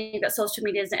people think that social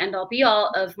media is the end all be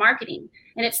all of marketing.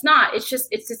 And it's not. It's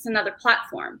just another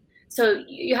platform. So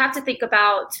you have to think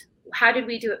about, how did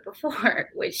we do it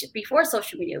before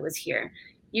social media was here?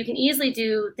 You can easily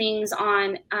do things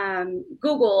on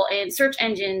Google and search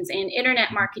engines and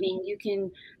internet marketing. You can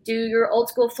do your old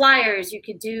school flyers. You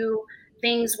could do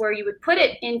things where you would put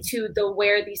it into the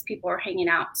where these people are hanging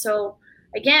out. So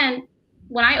again,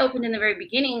 when I opened in the very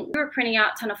beginning, we were printing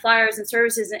out a ton of flyers and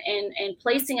services and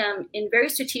placing them in very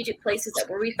strategic places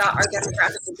where we thought our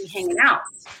demographic would be hanging out.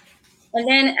 And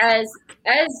then as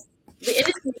the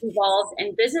industry has evolved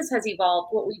and business has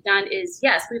evolved, what we've done is,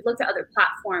 yes, we've looked at other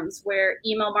platforms where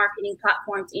email marketing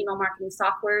platforms, email marketing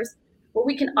softwares, where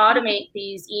we can automate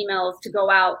these emails to go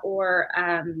out, or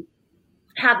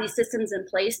have these systems in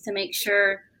place to make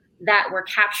sure that we're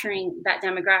capturing that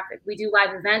demographic. We do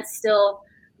live events still.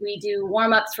 We do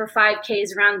warm-ups for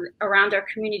 5Ks around our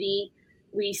community.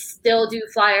 We still do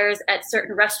flyers at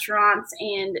certain restaurants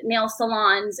and nail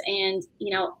salons and,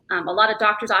 a lot of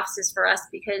doctor's offices for us,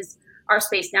 because our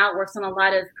space now works on a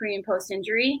lot of pre and post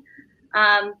injury.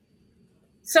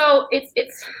 So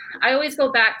I always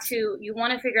go back to, you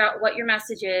want to figure out what your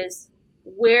message is,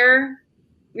 where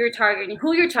you're targeting,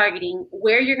 who you're targeting,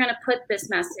 where you're going to put this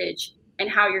message, and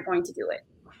how you're going to do it.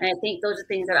 And I think those are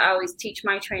things that I always teach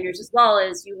my trainers as well,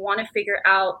 is you want to figure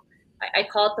out, I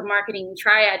call it the marketing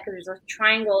triad, because there's a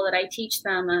triangle that I teach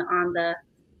them on the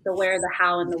where, the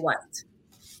how, and the what.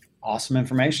 Awesome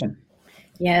information.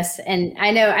 Yes. And I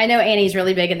know Annie's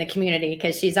really big in the community,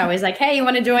 because she's always like, hey, you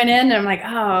want to join in? And I'm like,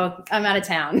 oh, I'm out of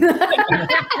town.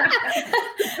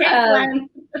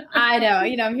 I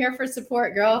know, I'm here for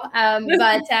support, girl.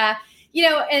 But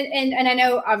and I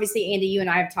know obviously, Andy, you and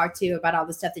I have talked to you about all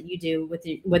the stuff that you do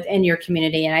within your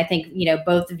community. And I think,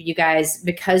 both of you guys,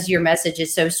 because your message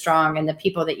is so strong and the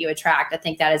people that you attract, I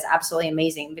think that is absolutely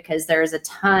amazing, because there is a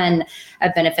ton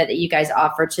of benefit that you guys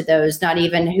offer to those, not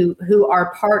even who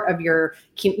are part of your,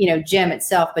 gym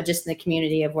itself, but just in the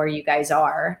community of where you guys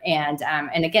are. And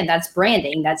again, that's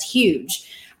branding. That's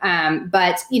huge.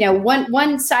 But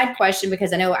one side question,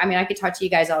 because I could talk to you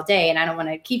guys all day and I don't want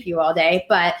to keep you all day,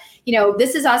 but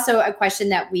this is also a question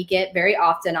that we get very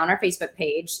often on our Facebook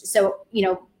page. So,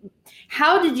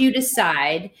 how did you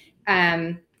decide,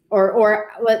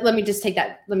 or let me just take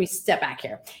that. Let me step back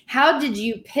here. How did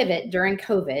you pivot during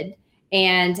COVID?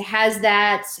 And has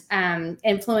that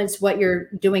influenced what you're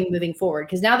doing moving forward?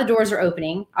 Because now the doors are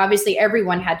opening. Obviously,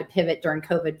 everyone had to pivot during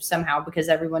COVID somehow because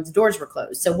everyone's doors were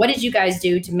closed. So what did you guys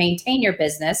do to maintain your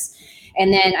business?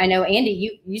 And then I know,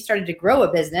 Andy, you started to grow a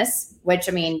business, which,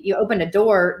 you opened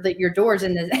your doors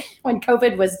when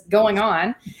COVID was going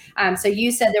on. So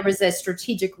you said there was a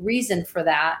strategic reason for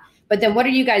that. But then what are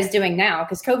you guys doing now?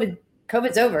 Because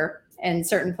COVID's over in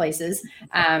certain places.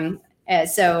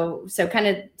 So kind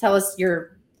of tell us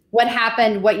what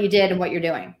happened, what you did, and what you're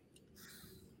doing.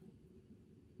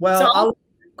 Well,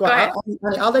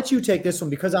 I'll let you take this one,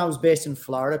 because I was based in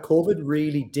Florida. COVID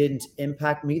really didn't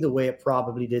impact me the way it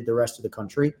probably did the rest of the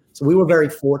country. So we were very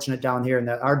fortunate down here in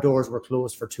that our doors were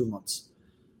closed for 2 months.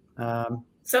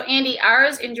 So Andy,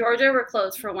 ours in Georgia were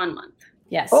closed for 1 month.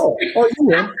 Yes. Oh, you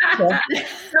were. Okay.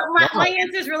 So my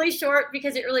answer is really short,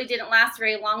 because it really didn't last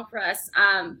very long for us.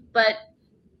 But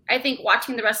I think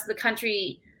watching the rest of the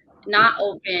country not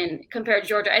open compared to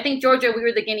Georgia, I think Georgia, we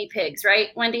were the guinea pigs, right,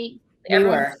 Wendy?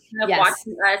 Everyone was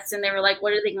watching us, and they were like,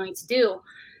 what are they going to do?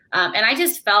 And I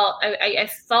just felt, I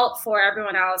felt for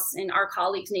everyone else and our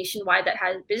colleagues nationwide that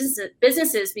had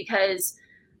businesses because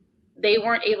they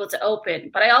weren't able to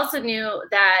open. But I also knew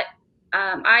that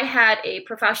I had a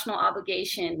professional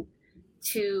obligation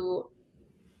to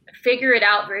figure it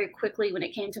out very quickly when it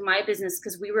came to my business,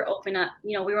 because we were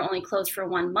we were only closed for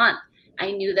 1 month.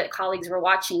 I knew that colleagues were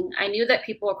watching. I knew that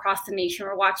people across the nation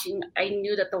were watching. I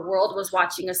knew that the world was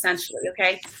watching, essentially.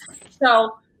 Okay.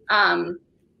 So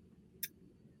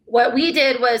what we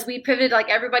did was we pivoted like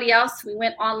everybody else. We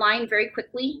went online very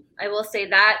quickly. I will say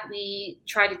that we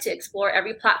tried to explore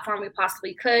every platform we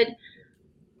possibly could.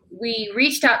 We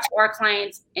reached out to our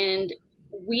clients, and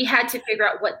we had to figure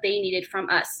out what they needed from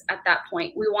us at that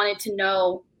point. We wanted to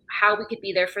know how we could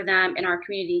be there for them in our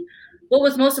community. What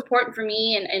was most important for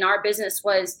me and our business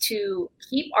was to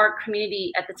keep our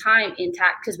community at the time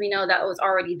intact, because we know that was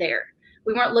already there.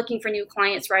 We weren't looking for new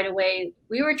clients right away.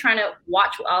 We were trying to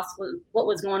watch what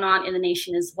was going on in the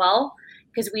nation as well,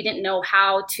 because we didn't know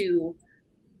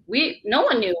no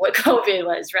one knew what COVID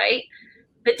was, right?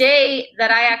 The day that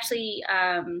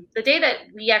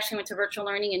we actually went to virtual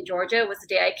learning in Georgia was the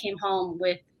day I came home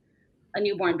with a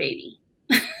newborn baby.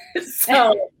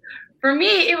 So for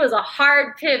me, it was a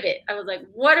hard pivot. I was like,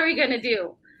 what are we going to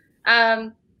do?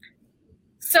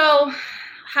 So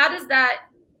how does that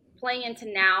play into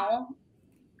now?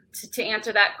 To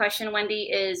answer that question, Wendy,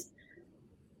 is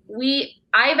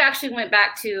I've actually went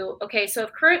back to, okay, so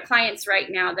if current clients right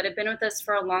now that have been with us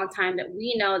for a long time that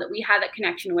we know that we have that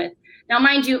connection with. Now,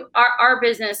 mind you, my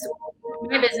business,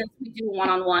 we do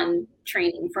one-on-one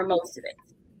training for most of it.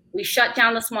 We shut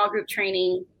down the small group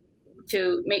training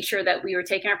to make sure that we were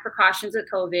taking our precautions with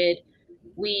COVID.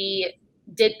 We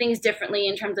did things differently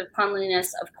in terms of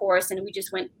cleanliness, of course, and we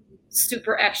just went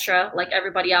super extra like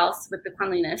everybody else with the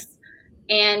cleanliness,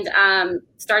 and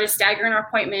started staggering our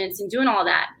appointments and doing all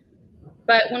that.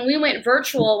 But when we went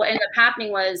virtual, what ended up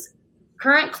happening was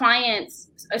current clients.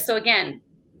 So again,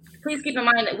 please keep in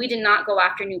mind that we did not go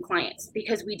after new clients,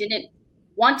 because we didn't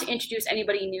want to introduce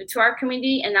anybody new to our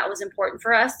community. And that was important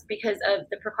for us because of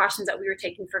the precautions that we were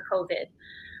taking for COVID.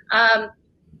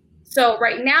 So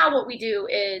right now what we do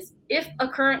is, if a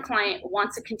current client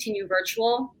wants to continue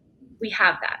virtual, we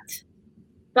have that.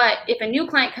 But if a new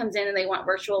client comes in and they want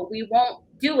virtual, we won't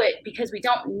do it, because we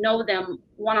don't know them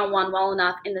one-on-one well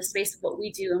enough in the space of what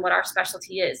we do and what our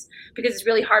specialty is, because it's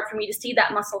really hard for me to see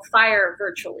that muscle fire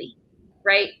virtually,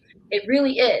 right? It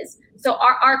really is. So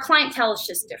our clientele is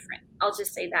just different. I'll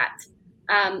just say that.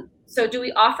 So do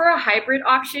we offer a hybrid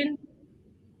option?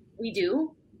 We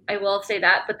do. I will say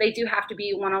that, but they do have to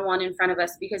be one-on-one in front of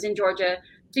us, because in Georgia,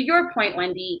 to your point,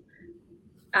 Wendy,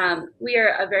 we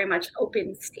are a very much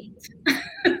open state.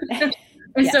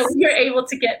 And yes. So we are able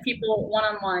to get people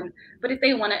one-on-one, but if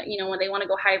they want to, when they want to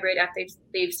go hybrid after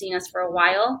they've seen us for a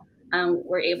while,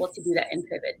 we're able to do that and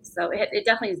pivot. So it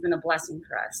definitely has been a blessing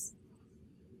for us.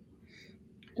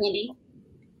 Andy?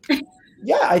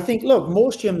 Yeah, I think, look,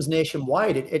 most gyms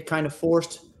nationwide, it kind of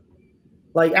forced,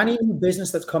 like any new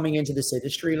business that's coming into this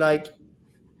industry, like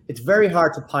it's very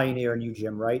hard to pioneer a new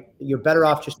gym, right? You're better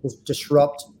off just to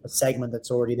disrupt a segment that's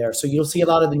already there. So you'll see a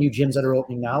lot of the new gyms that are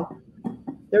opening now.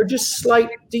 They're just slight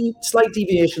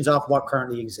deviations off what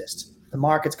currently exists. The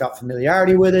market's got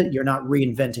familiarity with it. You're not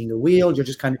reinventing the wheel. You're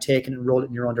just kind of taking it and rolling it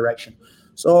in your own direction.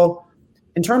 So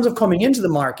in terms of coming into the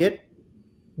market,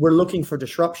 we're looking for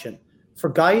disruption. For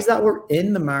guys that were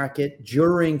in the market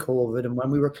during COVID and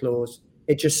when we were closed,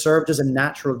 it just served as a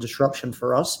natural disruption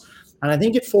for us. And I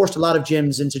think it forced a lot of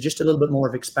gyms into just a little bit more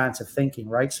of expansive thinking,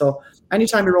 right? So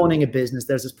anytime you're owning a business,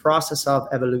 there's this process of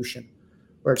evolution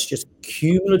where it's just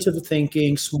cumulative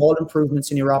thinking, small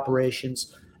improvements in your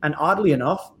operations. And oddly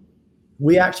enough,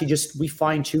 we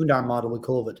fine-tuned our model with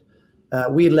COVID.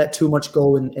 We had let too much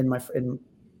go in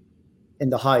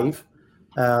the Hive,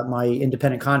 my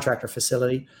independent contractor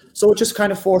facility. So it just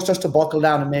kind of forced us to buckle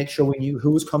down and make sure we knew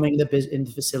who was coming in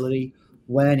the facility,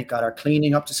 when. It got our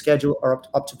cleaning up to schedule or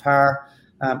up to par.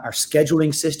 Our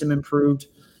scheduling system improved.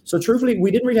 So truthfully,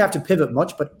 we didn't really have to pivot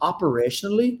much, but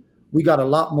operationally, we got a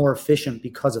lot more efficient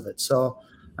because of it. So,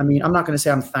 I mean, I'm not going to say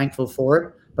I'm thankful for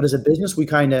it, but as a business, we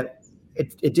kind of,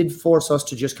 it did force us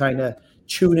to just kind of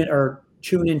tune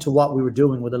into what we were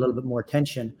doing with a little bit more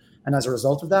attention. And as a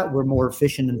result of that, we're more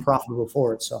efficient and profitable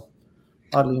for it. So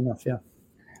oddly enough, yeah.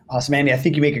 Awesome, Andy. I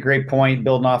think you make a great point,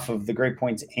 building off of the great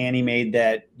points Annie made,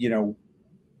 that, you know,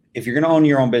 if you're going to own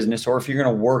your own business or if you're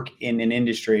going to work in an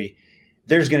industry,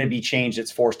 there's going to be change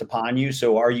that's forced upon you.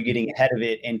 So are you getting ahead of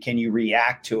it, and can you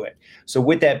react to it? So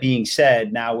with that being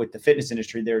said, now with the fitness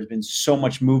industry, there's been so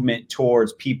much movement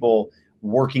towards people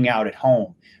working out at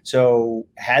home. So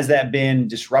has that been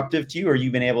disruptive to you, or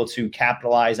you've been able to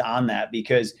capitalize on that?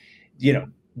 Because, you know,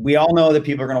 we all know that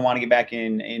people are going to want to get back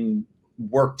in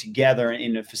work together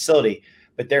in a facility,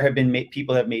 but there have been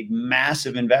people that have made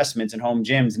massive investments in home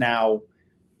gyms. Now,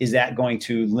 is that going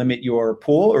to limit your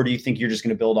pool, or do you think you're just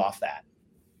going to build off that?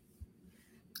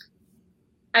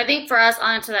 I think for us,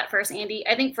 on to that first, Andy,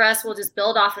 I think for us, we'll just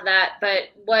build off of that. But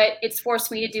what it's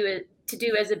forced me to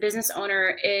do as a business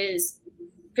owner is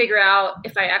figure out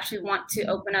if I actually want to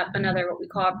open up another, what we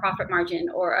call a profit margin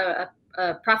or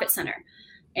a profit center.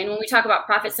 And when we talk about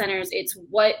profit centers, it's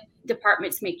what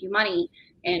departments make you money.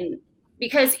 And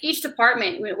because each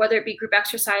department, whether it be group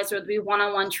exercise, whether it be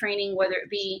one-on-one training, whether it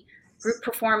be group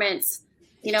performance,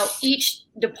 you know, each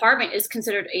department is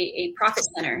considered a profit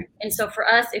center. And so for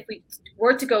us, if we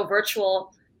were to go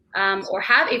virtual or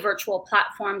have a virtual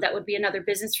platform, that would be another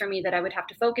business for me that I would have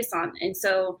to focus on. And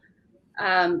so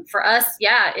for us,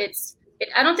 yeah,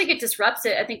 I don't think it disrupts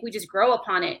it. I think we just grow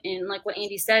upon it. And like what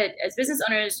Andy said, as business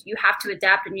owners, you have to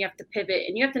adapt and you have to pivot,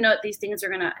 and you have to know that these things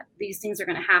are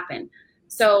gonna happen.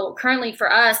 So currently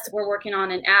for us, we're working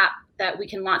on an app that we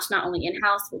can launch not only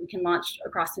in-house, but we can launch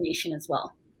across the nation as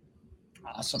well.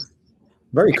 Awesome.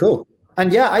 Very cool.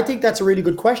 And yeah, I think that's a really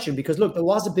good question, because look, there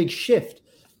was a big shift.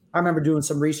 I remember doing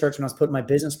some research when I was putting my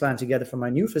business plan together for my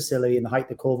new facility in the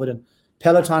height of COVID, and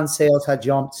Peloton sales had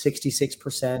jumped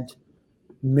 66%.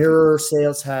 Mirror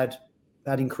sales had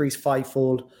increased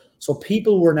fivefold. So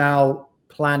people were now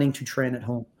planning to train at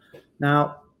home.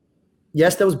 Now,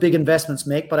 yes, there was big investments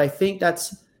made, but I think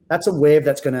that's a wave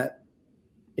that's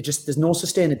there's no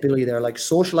sustainability there. Like,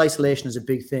 social isolation is a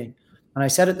big thing. And I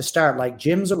said at the start, like,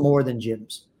 gyms are more than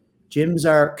gyms. Gyms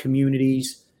are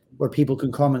communities where people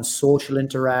can come and social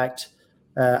interact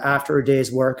after a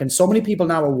day's work. And so many people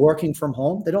now are working from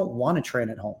home. They don't want to train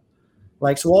at home.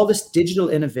 Like, so all this digital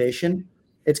innovation,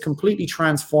 it's completely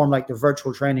transformed like the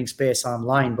virtual training space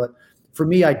online. But for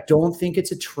me, I don't think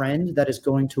it's a trend that is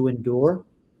going to endure,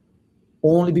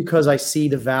 only because I see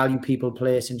the value people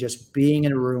place in just being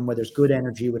in a room where there's good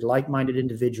energy with like-minded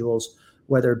individuals,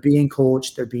 where they're being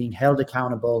coached, they're being held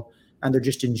accountable, and they're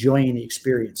just enjoying the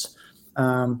experience.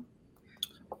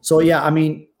 So yeah, I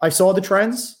mean, I saw the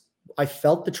trends, I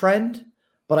felt the trend,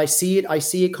 but I see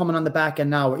it coming on the back end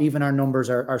now, where even our numbers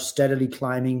are steadily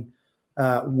climbing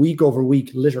week over week,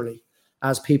 literally,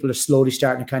 as people are slowly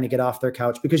starting to kind of get off their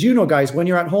couch. Because, you know, guys, when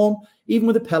you're at home, even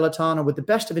with a Peloton or with the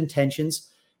best of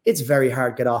intentions, it's very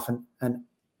hard to get off and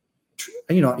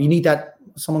you know, you need that,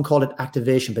 someone called it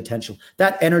activation potential,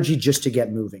 that energy just to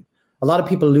get moving. A lot of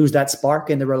people lose that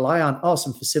spark, and they rely on us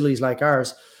and facilities like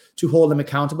ours to hold them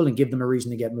accountable and give them a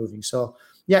reason to get moving. So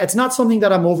yeah, it's not something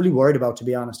that I'm overly worried about, to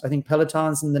be honest. I think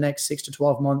Pelotons in the next 6 to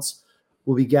 12 months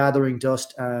will be gathering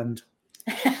dust and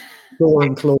door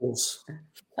and close.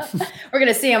 We're going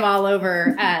to see them all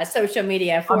over social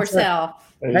media for sale.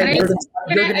 I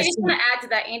just want to add to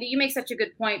that, Andy. You make such a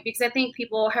good point, because I think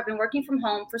people have been working from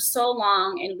home for so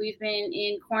long, and we've been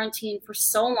in quarantine for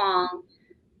so long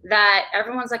that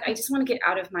everyone's like, I just want to get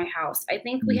out of my house. I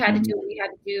think we had to do what we had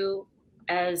to do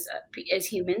as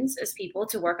humans, as people,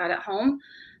 to work out at home.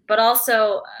 But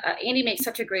also, Andy makes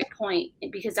such a great point,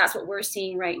 because that's what we're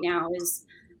seeing right now is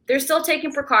they're still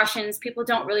taking precautions. People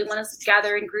don't really want to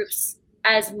gather in groups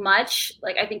as much.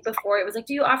 Like, I think before it was like,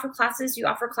 do you offer classes? Do you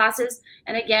offer classes?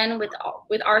 And again,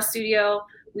 with our studio,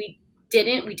 we did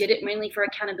it mainly for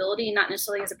accountability, not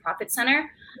necessarily as a profit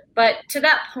center. But to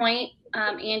that point,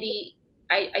 Andy,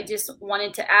 I just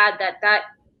wanted to add that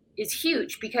is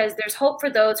huge, because there's hope for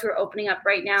those who are opening up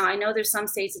right now. I know there's some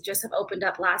states that just have opened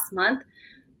up last month.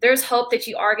 There's hope that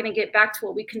you are going to get back to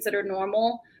what we consider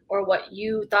normal, or what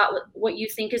you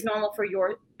think is normal for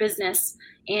your business.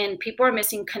 And people are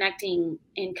missing connecting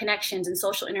and connections and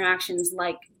social interactions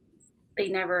like they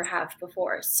never have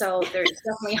before. So there's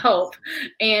definitely hope.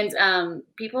 And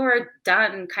people are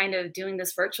done kind of doing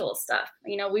this virtual stuff.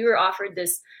 You know, we were offered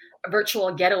this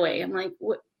virtual getaway. I'm like,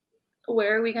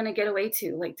 where are we going to get away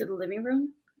to? Like, to the living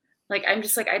room? Like, I'm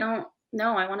just like, I don't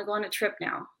know. I want to go on a trip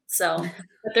now. So,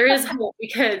 but there is hope,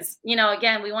 because, you know,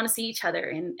 again, we want to see each other,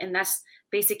 and that's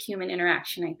basic human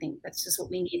interaction. I think that's just what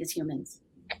we need as humans.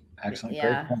 Excellent.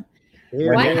 Yeah.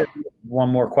 Great. One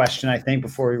more question, I think,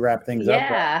 before we wrap things up.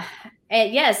 Yeah.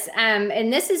 Yes.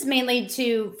 And this is mainly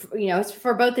to, it's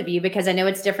for both of you, because I know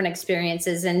it's different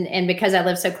experiences, and because I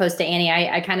live so close to Annie,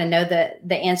 I kind of know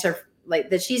the answer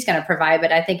like that she's going to provide,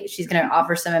 but I think she's going to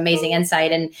offer some amazing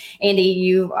insight. And Andy,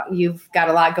 you've got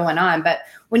a lot going on, but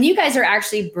when you guys are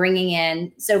actually bringing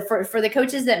in, so for the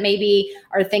coaches that maybe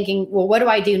are thinking, well, what do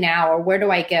I do now? Or where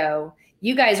do I go?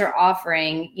 You guys are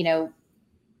offering,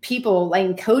 people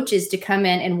like coaches to come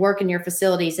in and work in your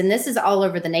facilities. And this is all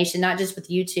over the nation, not just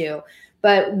with you two,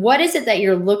 but what is it that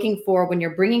you're looking for when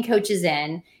you're bringing coaches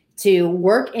in to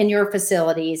work in your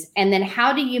facilities? And then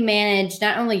how do you manage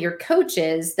not only your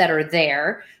coaches that are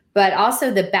there, but also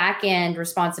the back end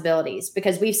responsibilities?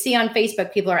 Because we see on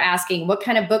Facebook, people are asking, what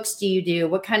kind of books do you do?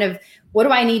 What do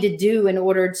I need to do in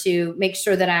order to make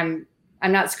sure that I'm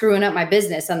not screwing up my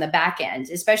business on the back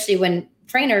end, especially when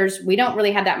trainers, we don't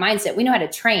really have that mindset. We know how to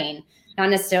train, not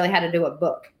necessarily how to do a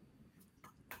book.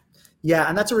 Yeah,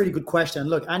 and that's a really good question.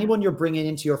 Look, anyone you're bringing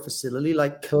into your facility,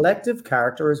 like, collective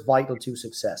character is vital to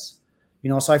success.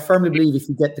 So I firmly believe if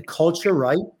you get the culture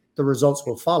right, the results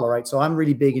will follow, right? So I'm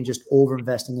really big in just over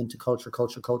investing into culture.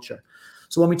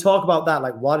 So when we talk about that,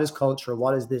 like, what is culture?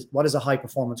 What is this? What is a high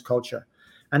performance culture?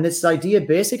 And this idea,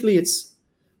 basically,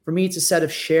 for me, it's a set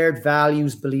of shared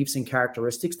values, beliefs, and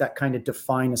characteristics that kind of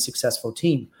define a successful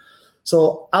team.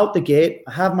 So out the gate,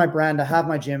 I have my brand, I have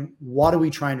my gym. What are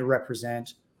we trying to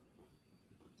represent?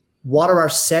 What are our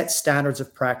set standards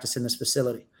of practice in this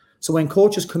facility? So when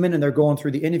coaches come in and they're going through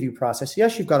the interview process,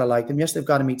 yes, you've got to like them. Yes, they've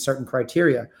got to meet certain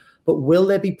criteria, but will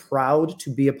they be proud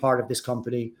to be a part of this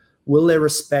company? Will they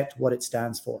respect what it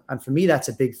stands for? And for me, that's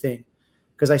a big thing,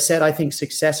 because I think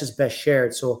success is best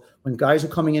shared. So when guys are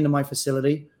coming into my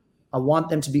facility, I want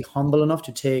them to be humble enough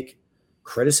to take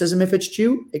criticism if it's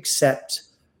due, accept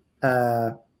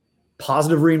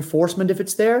positive reinforcement if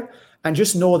it's there, and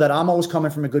just know that I'm always coming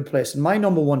from a good place. And my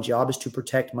number one job is to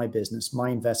protect my business, my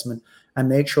investment, and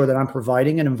make sure that I'm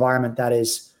providing an environment that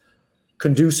is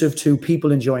conducive to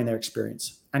people enjoying their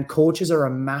experience. And coaches are a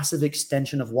massive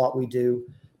extension of what we do.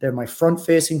 They're my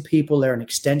front-facing people. They're an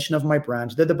extension of my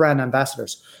brand. They're the brand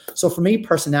ambassadors. So for me,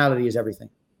 personality is everything.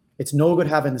 It's no good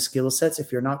having the skill sets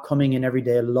if you're not coming in every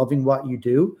day, loving what you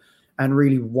do, and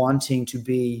really wanting to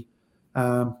be,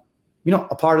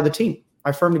 a part of the team.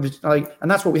 I firmly like,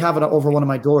 and that's what we have over one of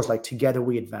my doors, like, together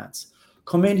we advance.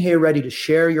 Come in here ready to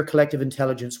share your collective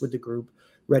intelligence with the group,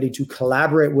 ready to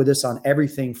collaborate with us on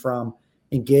everything from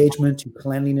engagement to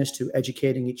cleanliness to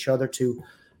educating each other to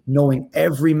knowing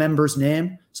every member's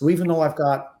name. So even though I've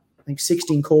got, I think,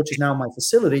 16 coaches now in my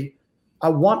facility, I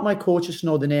want my coaches to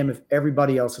know the name of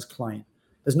everybody else's client.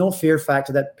 There's no fear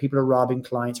factor that people are robbing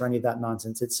clients or any of that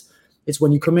nonsense. It's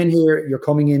when you come in here, you're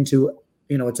coming into,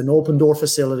 it's an open door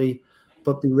facility,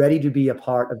 but be ready to be a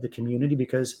part of the community,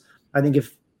 because I think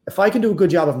if I can do a good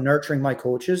job of nurturing my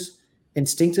coaches,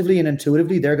 instinctively and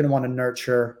intuitively, they're going to want to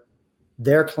nurture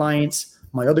their clients,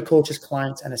 my other coaches'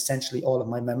 clients, and essentially all of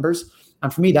my members.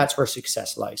 And for me, that's where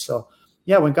success lies. So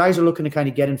yeah, when guys are looking to kind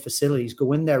of get in facilities,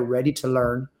 go in there ready to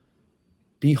learn,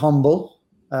 be humble,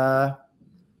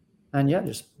 and yeah,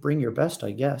 just bring your best,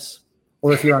 I guess.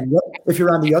 Or if you're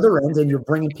on the other end and you're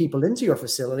bringing people into your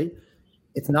facility,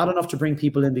 it's not enough to bring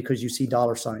people in because you see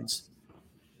dollar signs.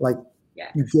 Like,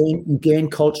 Yeah. You gain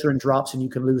culture in drops and you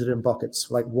can lose it in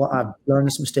buckets. Like what I've learned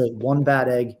this mistake. One bad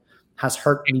egg has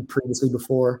hurt me previously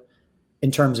before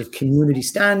in terms of community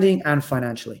standing and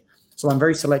financially. So I'm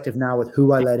very selective now with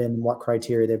who I let in and what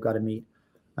criteria they've got to meet.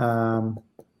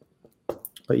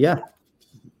 But yeah,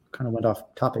 kind of went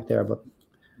off topic there, but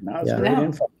yeah. Great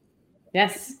info.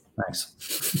 Yes.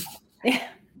 Nice. Yeah.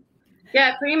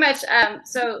 Yeah, pretty much.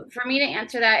 So for me to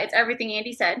answer that, it's everything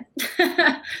Andy said.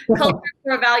 Culture,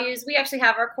 core values. We actually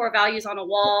have our core values on a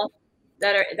wall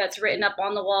that's written up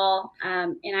on the wall.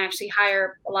 And I actually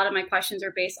hire, a lot of my questions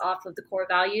are based off of the core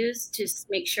values to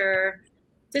make sure,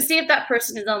 to see if that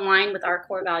person is in line with our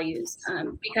core values.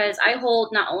 Because I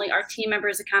hold not only our team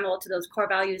members accountable to those core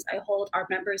values, I hold our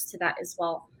members to that as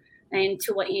well. And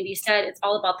to what Andy said, it's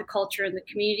all about the culture and the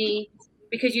community,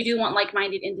 because you do want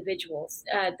like-minded individuals.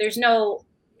 There's no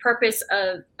purpose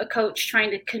of a coach trying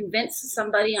to convince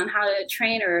somebody on how to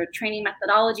train or training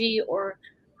methodology or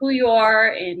who you are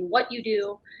and what you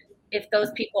do if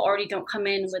those people already don't come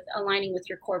in with aligning with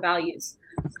your core values.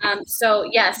 So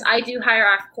yes, I do hire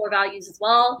off core values as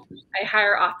well. I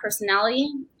hire off personality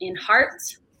and heart.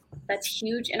 That's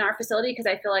huge in our facility because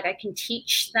I feel like I can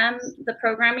teach them the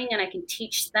programming and I can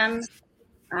teach them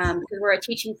because we're a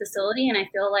teaching facility. And I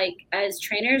feel like as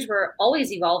trainers, we're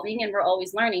always evolving and we're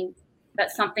always learning.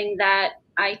 That's something that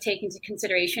I take into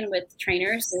consideration with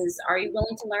trainers is, are you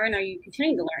willing to learn? Are you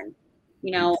continuing to learn?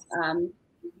 You know,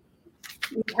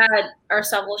 we've had our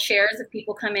several shares of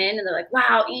people come in and they're like,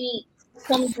 wow, Annie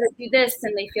told me to do this.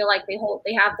 And they feel like they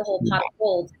have the whole pot of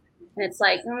gold. And it's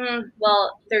like,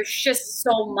 well, there's just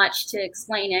so much to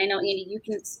explain. And I know, Andy, you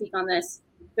can speak on this.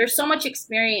 There's so much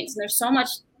experience and there's so much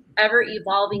ever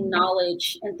evolving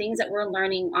knowledge and things that we're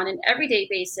learning on an everyday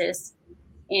basis.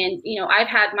 And, you know, I've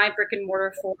had my brick and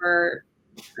mortar for,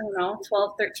 I don't know,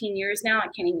 12, 13 years now. I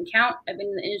can't even count. I've been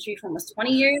in the industry for almost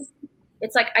 20 years.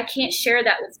 It's like, I can't share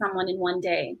that with someone in one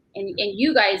day. And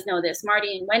you guys know this,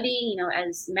 Marty and Wendy, you know,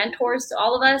 as mentors to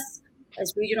all of us,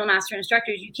 as regional master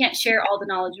instructors, you can't share all the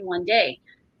knowledge in one day.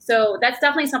 So that's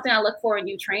definitely something I look for in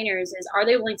new trainers is, are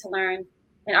they willing to learn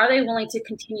and are they willing to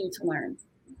continue to learn?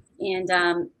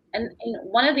 And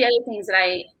one of the other things that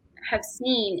I have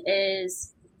seen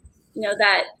is, you know,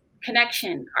 that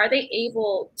connection. Are they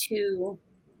able to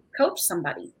coach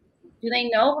somebody? Do they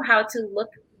know how to look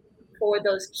for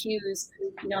those cues,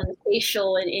 you know, the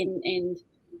facial and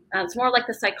it's more like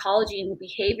the psychology and the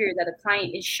behavior that a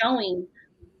client is showing.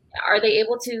 Are they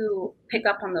able to pick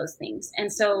up on those things?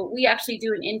 And so we actually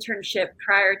do an internship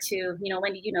prior to, you know,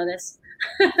 Wendy, you know this.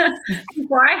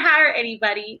 Before I hire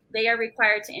anybody, they are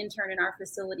required to intern in our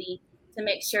facility to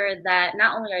make sure that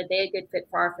not only are they a good fit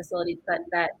for our facility, but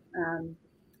that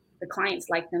the clients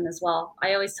like them as well.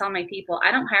 I always tell my people,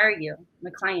 I don't hire you, my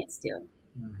clients do.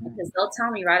 Because they'll tell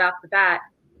me right off the bat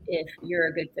if you're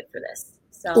a good fit for this.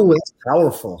 So it's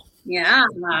powerful. Yeah,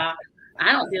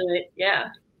 I don't do it. Yeah.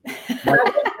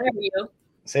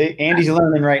 See, Andy's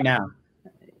learning right now.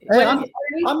 Hey,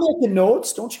 I'm making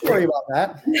notes. Don't you worry about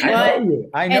that.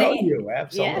 I know you.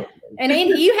 Absolutely. Yeah. And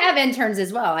Andy, you have interns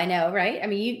as well. I know, right? I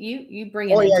mean, you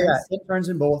bring in interns. Yeah. Interns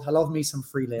in both. I love me some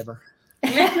free labor.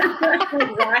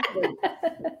 Exactly.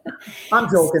 I'm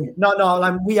joking.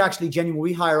 No. We actually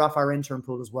genuinely, we hire off our intern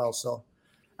pool as well. So,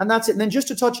 and that's it. And then just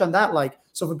to touch on that, like,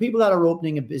 so for people that are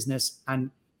opening a business and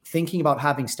thinking about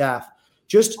having staff,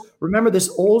 just remember this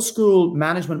old school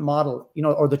management model, you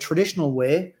know, or the traditional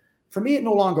way. For me, it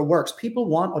no longer works. People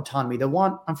want autonomy.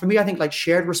 And for me, I think like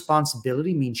shared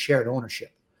responsibility means shared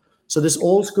ownership. So this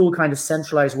old school kind of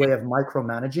centralized way of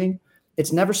micromanaging,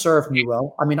 it's never served me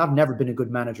well. I mean, I've never been a good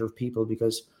manager of people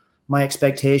because my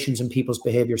expectations and people's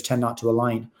behaviors tend not to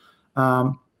align.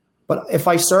 But if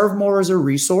I serve more as a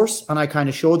resource and I kind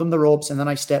of show them the ropes and then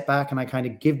I step back and I kind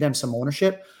of give them some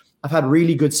ownership, I've had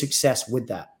really good success with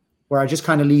that, where I just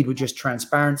kind of lead with just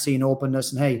transparency and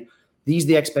openness and, hey, these are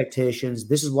the expectations.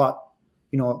 This is what,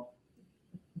 you know,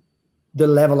 the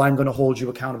level I'm going to hold you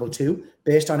accountable to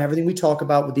based on everything we talk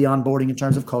about with the onboarding in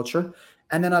terms of culture.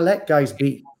 And then I let guys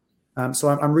be. So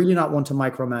I'm really not one to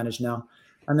micromanage now.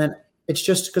 And then it's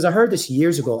just because I heard this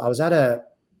years ago. I was at a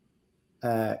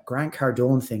Grant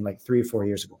Cardone thing like 3 or 4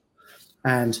 years ago.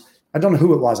 And I don't know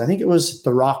who it was. I think it was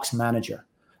The Rock's manager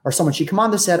or someone. She came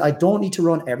on and said, I don't need to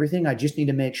run everything. I just need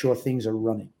to make sure things are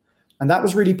running. And that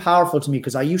was really powerful to me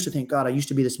because I used to think, God, I used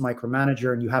to be this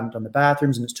micromanager and you haven't done the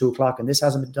bathrooms and it's 2:00 and this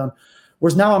hasn't been done.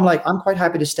 Whereas now I'm like, I'm quite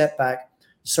happy to step back,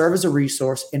 serve as a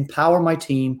resource, empower my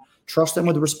team, trust them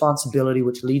with the responsibility,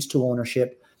 which leads to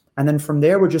ownership. And then from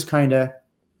there, we're just kind of,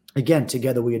 again,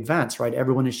 together we advance, right?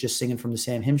 Everyone is just singing from the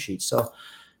same hymn sheet. So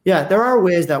yeah, there are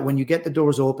ways that when you get the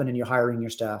doors open and you're hiring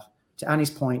your staff, to Annie's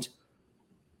point,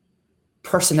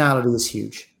 personality is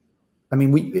huge. I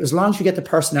mean, as long as you get the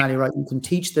personality right, you can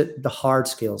teach the hard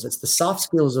skills. It's the soft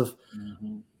skills of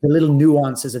the little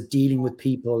nuances of dealing with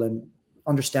people and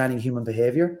understanding human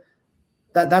behavior.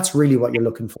 That's really what you're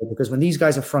looking for, because when these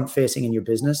guys are front facing in your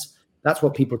business, that's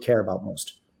what people care about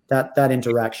most. That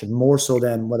interaction, more so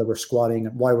than whether we're squatting,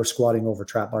 why we're squatting over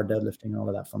trap bar deadlifting, and all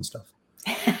of that fun stuff.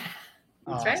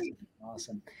 That's right.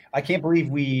 Awesome. I can't believe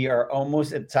we are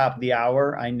almost at the top of the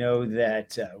hour. I know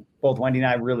that both Wendy and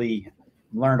I really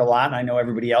learned a lot, and I know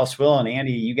everybody else will. And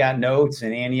Andy, you got notes,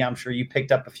 and Andy, I'm sure you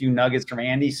picked up a few nuggets from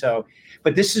Andy. So,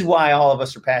 but this is why all of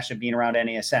us are passionate being around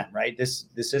NASM, right? This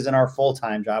isn't our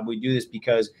full-time job. We do this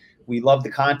because we love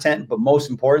the content, but most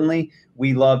importantly,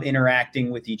 we love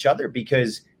interacting with each other,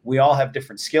 because we all have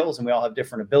different skills and we all have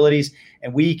different abilities,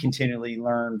 and we continually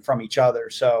learn from each other.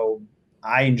 So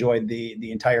I enjoyed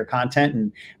the entire content,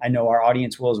 and I know our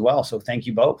audience will as well. So thank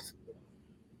you both.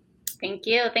 Thank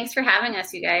you. Thanks for having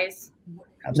us, you guys.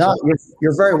 Absolutely. No,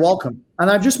 you're very welcome. And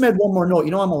I've just made one more note.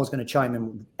 You know, I'm always going to chime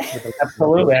in.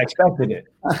 Absolutely. I expected it.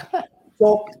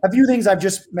 So a few things I've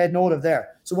just made note of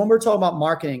there. So when we're talking about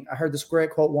marketing, I heard this great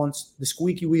quote once: the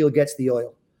squeaky wheel gets the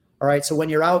oil. All right. So when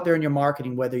you're out there in your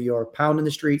marketing, whether you're pounding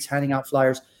the streets, handing out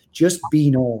flyers, just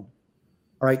be known.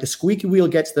 All right. The squeaky wheel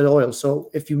gets the oil. So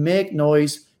if you make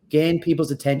noise, gain people's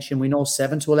attention, we know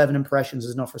 7 to 11 impressions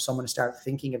is enough for someone to start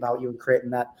thinking about you and creating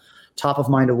that top of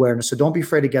mind awareness. So don't be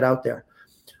afraid to get out there.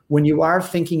 When you are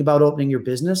thinking about opening your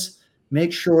business,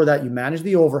 make sure that you manage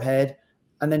the overhead,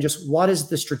 and then just what is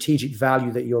the strategic value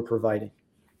that you're providing,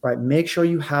 right? Make sure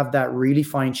you have that really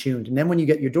fine-tuned. And then when you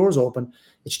get your doors open,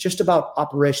 it's just about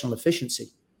operational efficiency.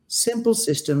 Simple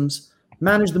systems,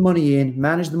 manage the money in,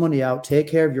 manage the money out, take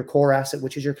care of your core asset,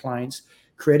 which is your clients,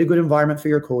 create a good environment for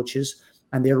your coaches,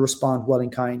 and they'll respond well in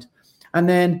kind. And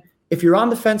then if you're on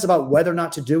the fence about whether or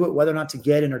not to do it, whether or not to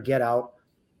get in or get out,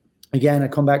 again, I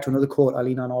come back to another quote I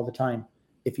lean on all the time.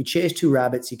 If you chase 2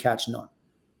 rabbits, you catch none.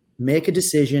 Make a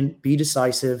decision, be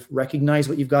decisive, recognize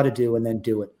what you've got to do, and then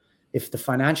do it. If the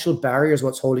financial barrier is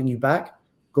what's holding you back,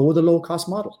 go with a low-cost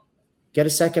model. Get a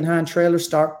secondhand trailer,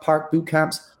 start park boot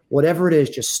camps, whatever it is,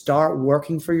 just start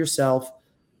working for yourself,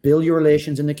 build your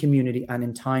relations in the community, and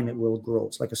in time it will grow.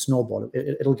 It's like a snowball.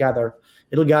 It'll gather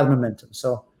momentum.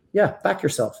 So yeah, back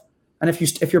yourself. And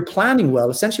if you're planning well,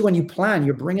 essentially when you plan,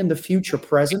 you're bringing the future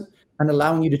present and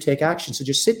allowing you to take action. So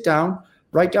just sit down,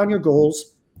 write down your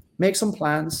goals, make some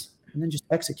plans, and then just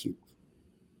execute.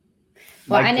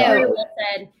 Well, I know. Very well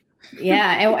said.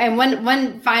 Yeah. And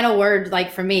one final word,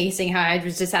 like for me, seeing how I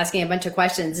was just asking a bunch of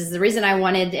questions, is the reason I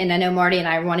wanted, and I know Marty and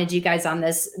I wanted you guys on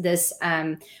this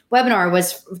webinar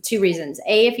was 2 reasons.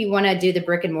 A, if you want to do the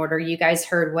brick and mortar, you guys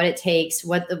heard what it takes,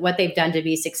 what they've done to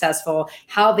be successful,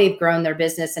 how they've grown their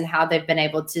business, and how they've been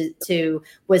able to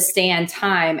withstand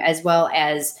time as well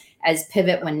as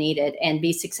pivot when needed and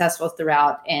be successful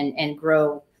throughout and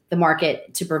grow the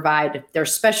market to provide their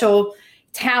special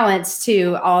talents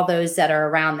to all those that are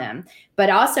around them. But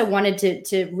also wanted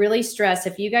to really stress,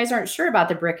 if you guys aren't sure about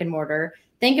the brick and mortar,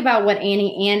 think about what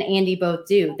Annie and Andy both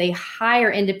do. They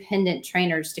hire independent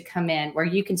trainers to come in where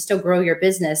you can still grow your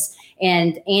business.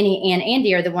 And Annie and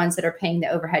Andy are the ones that are paying the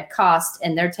overhead cost,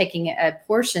 and they're taking a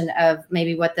portion of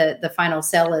maybe what the final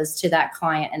sale is to that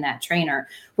client and that trainer,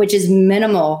 which is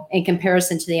minimal in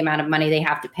comparison to the amount of money they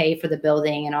have to pay for the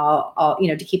building and all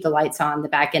to keep the lights on, the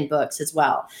back end books as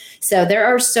well. So there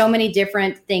are so many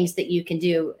different things that you can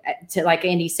do to, like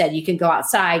Andy said, you can go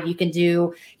outside, you can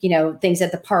do, things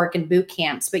at the park and boot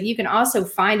camps, but you can also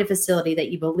find a facility that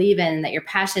you believe in, that you're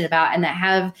passionate about, and that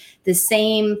have the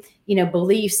same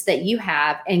beliefs that you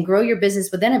have, and grow your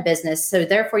business within a business. So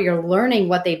therefore you're learning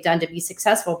what they've done to be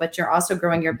successful, but you're also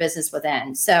growing your business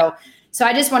within. So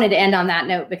I just wanted to end on that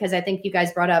note, because I think you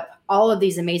guys brought up all of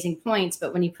these amazing points,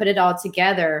 but when you put it all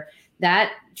together,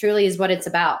 that truly is what it's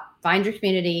about. Find your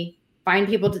community, find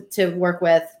people to work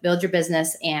with, build your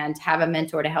business, and have a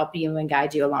mentor to help you and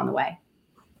guide you along the way.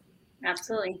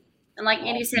 Absolutely. And like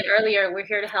Andy said earlier, we're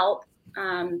here to help.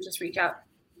 Just reach out.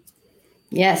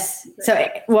 Yes. So,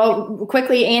 well,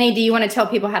 quickly, Annie, do you want to tell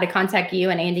people how to contact you,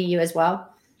 and Andy, you as well?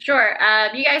 Sure.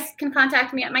 You guys can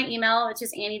contact me at my email, which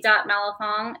is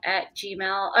annie.malafong at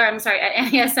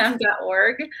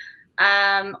nasm.org.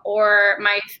 Or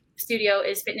my studio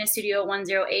is Fitness Studio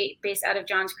 108, based out of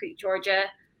Johns Creek, Georgia.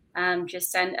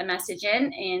 Just send a message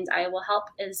in and I will help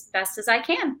as best as I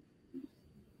can.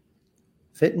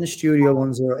 Fitness Studio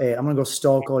 108. I'm going to go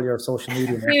stalk all your social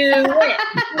media.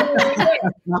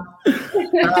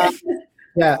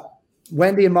 Yeah.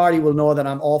 Wendy and Marty will know that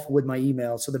I'm awful with my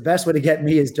email. So the best way to get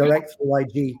me is direct through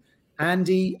IG,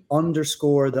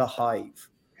 Andy_the Hive.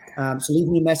 So leave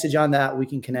me a message on that. We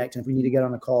can connect. And if we need to get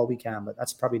on a call, we can. But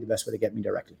that's probably the best way to get me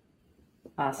directly.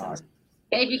 Awesome.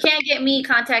 And if you can't get me,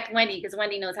 contact Wendy, because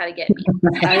Wendy knows how to get me.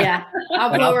 Oh, yeah.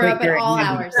 I'll blow her up at all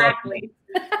hours. Exactly.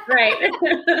 Right.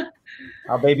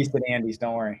 I'll babysit Andy's.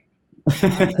 Don't worry.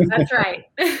 That's right.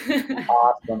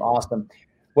 Awesome.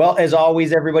 Well, as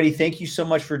always, everybody, thank you so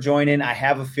much for joining. I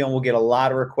have a feeling we'll get a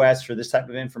lot of requests for this type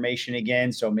of information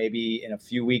again. So maybe in a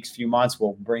few weeks, few months,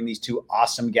 we'll bring these two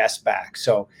awesome guests back.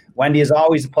 So Wendy, is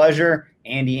always a pleasure.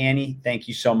 Andy, Annie, thank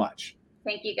you so much.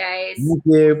 Thank you, guys. Thank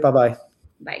you. Bye-bye.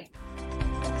 Bye.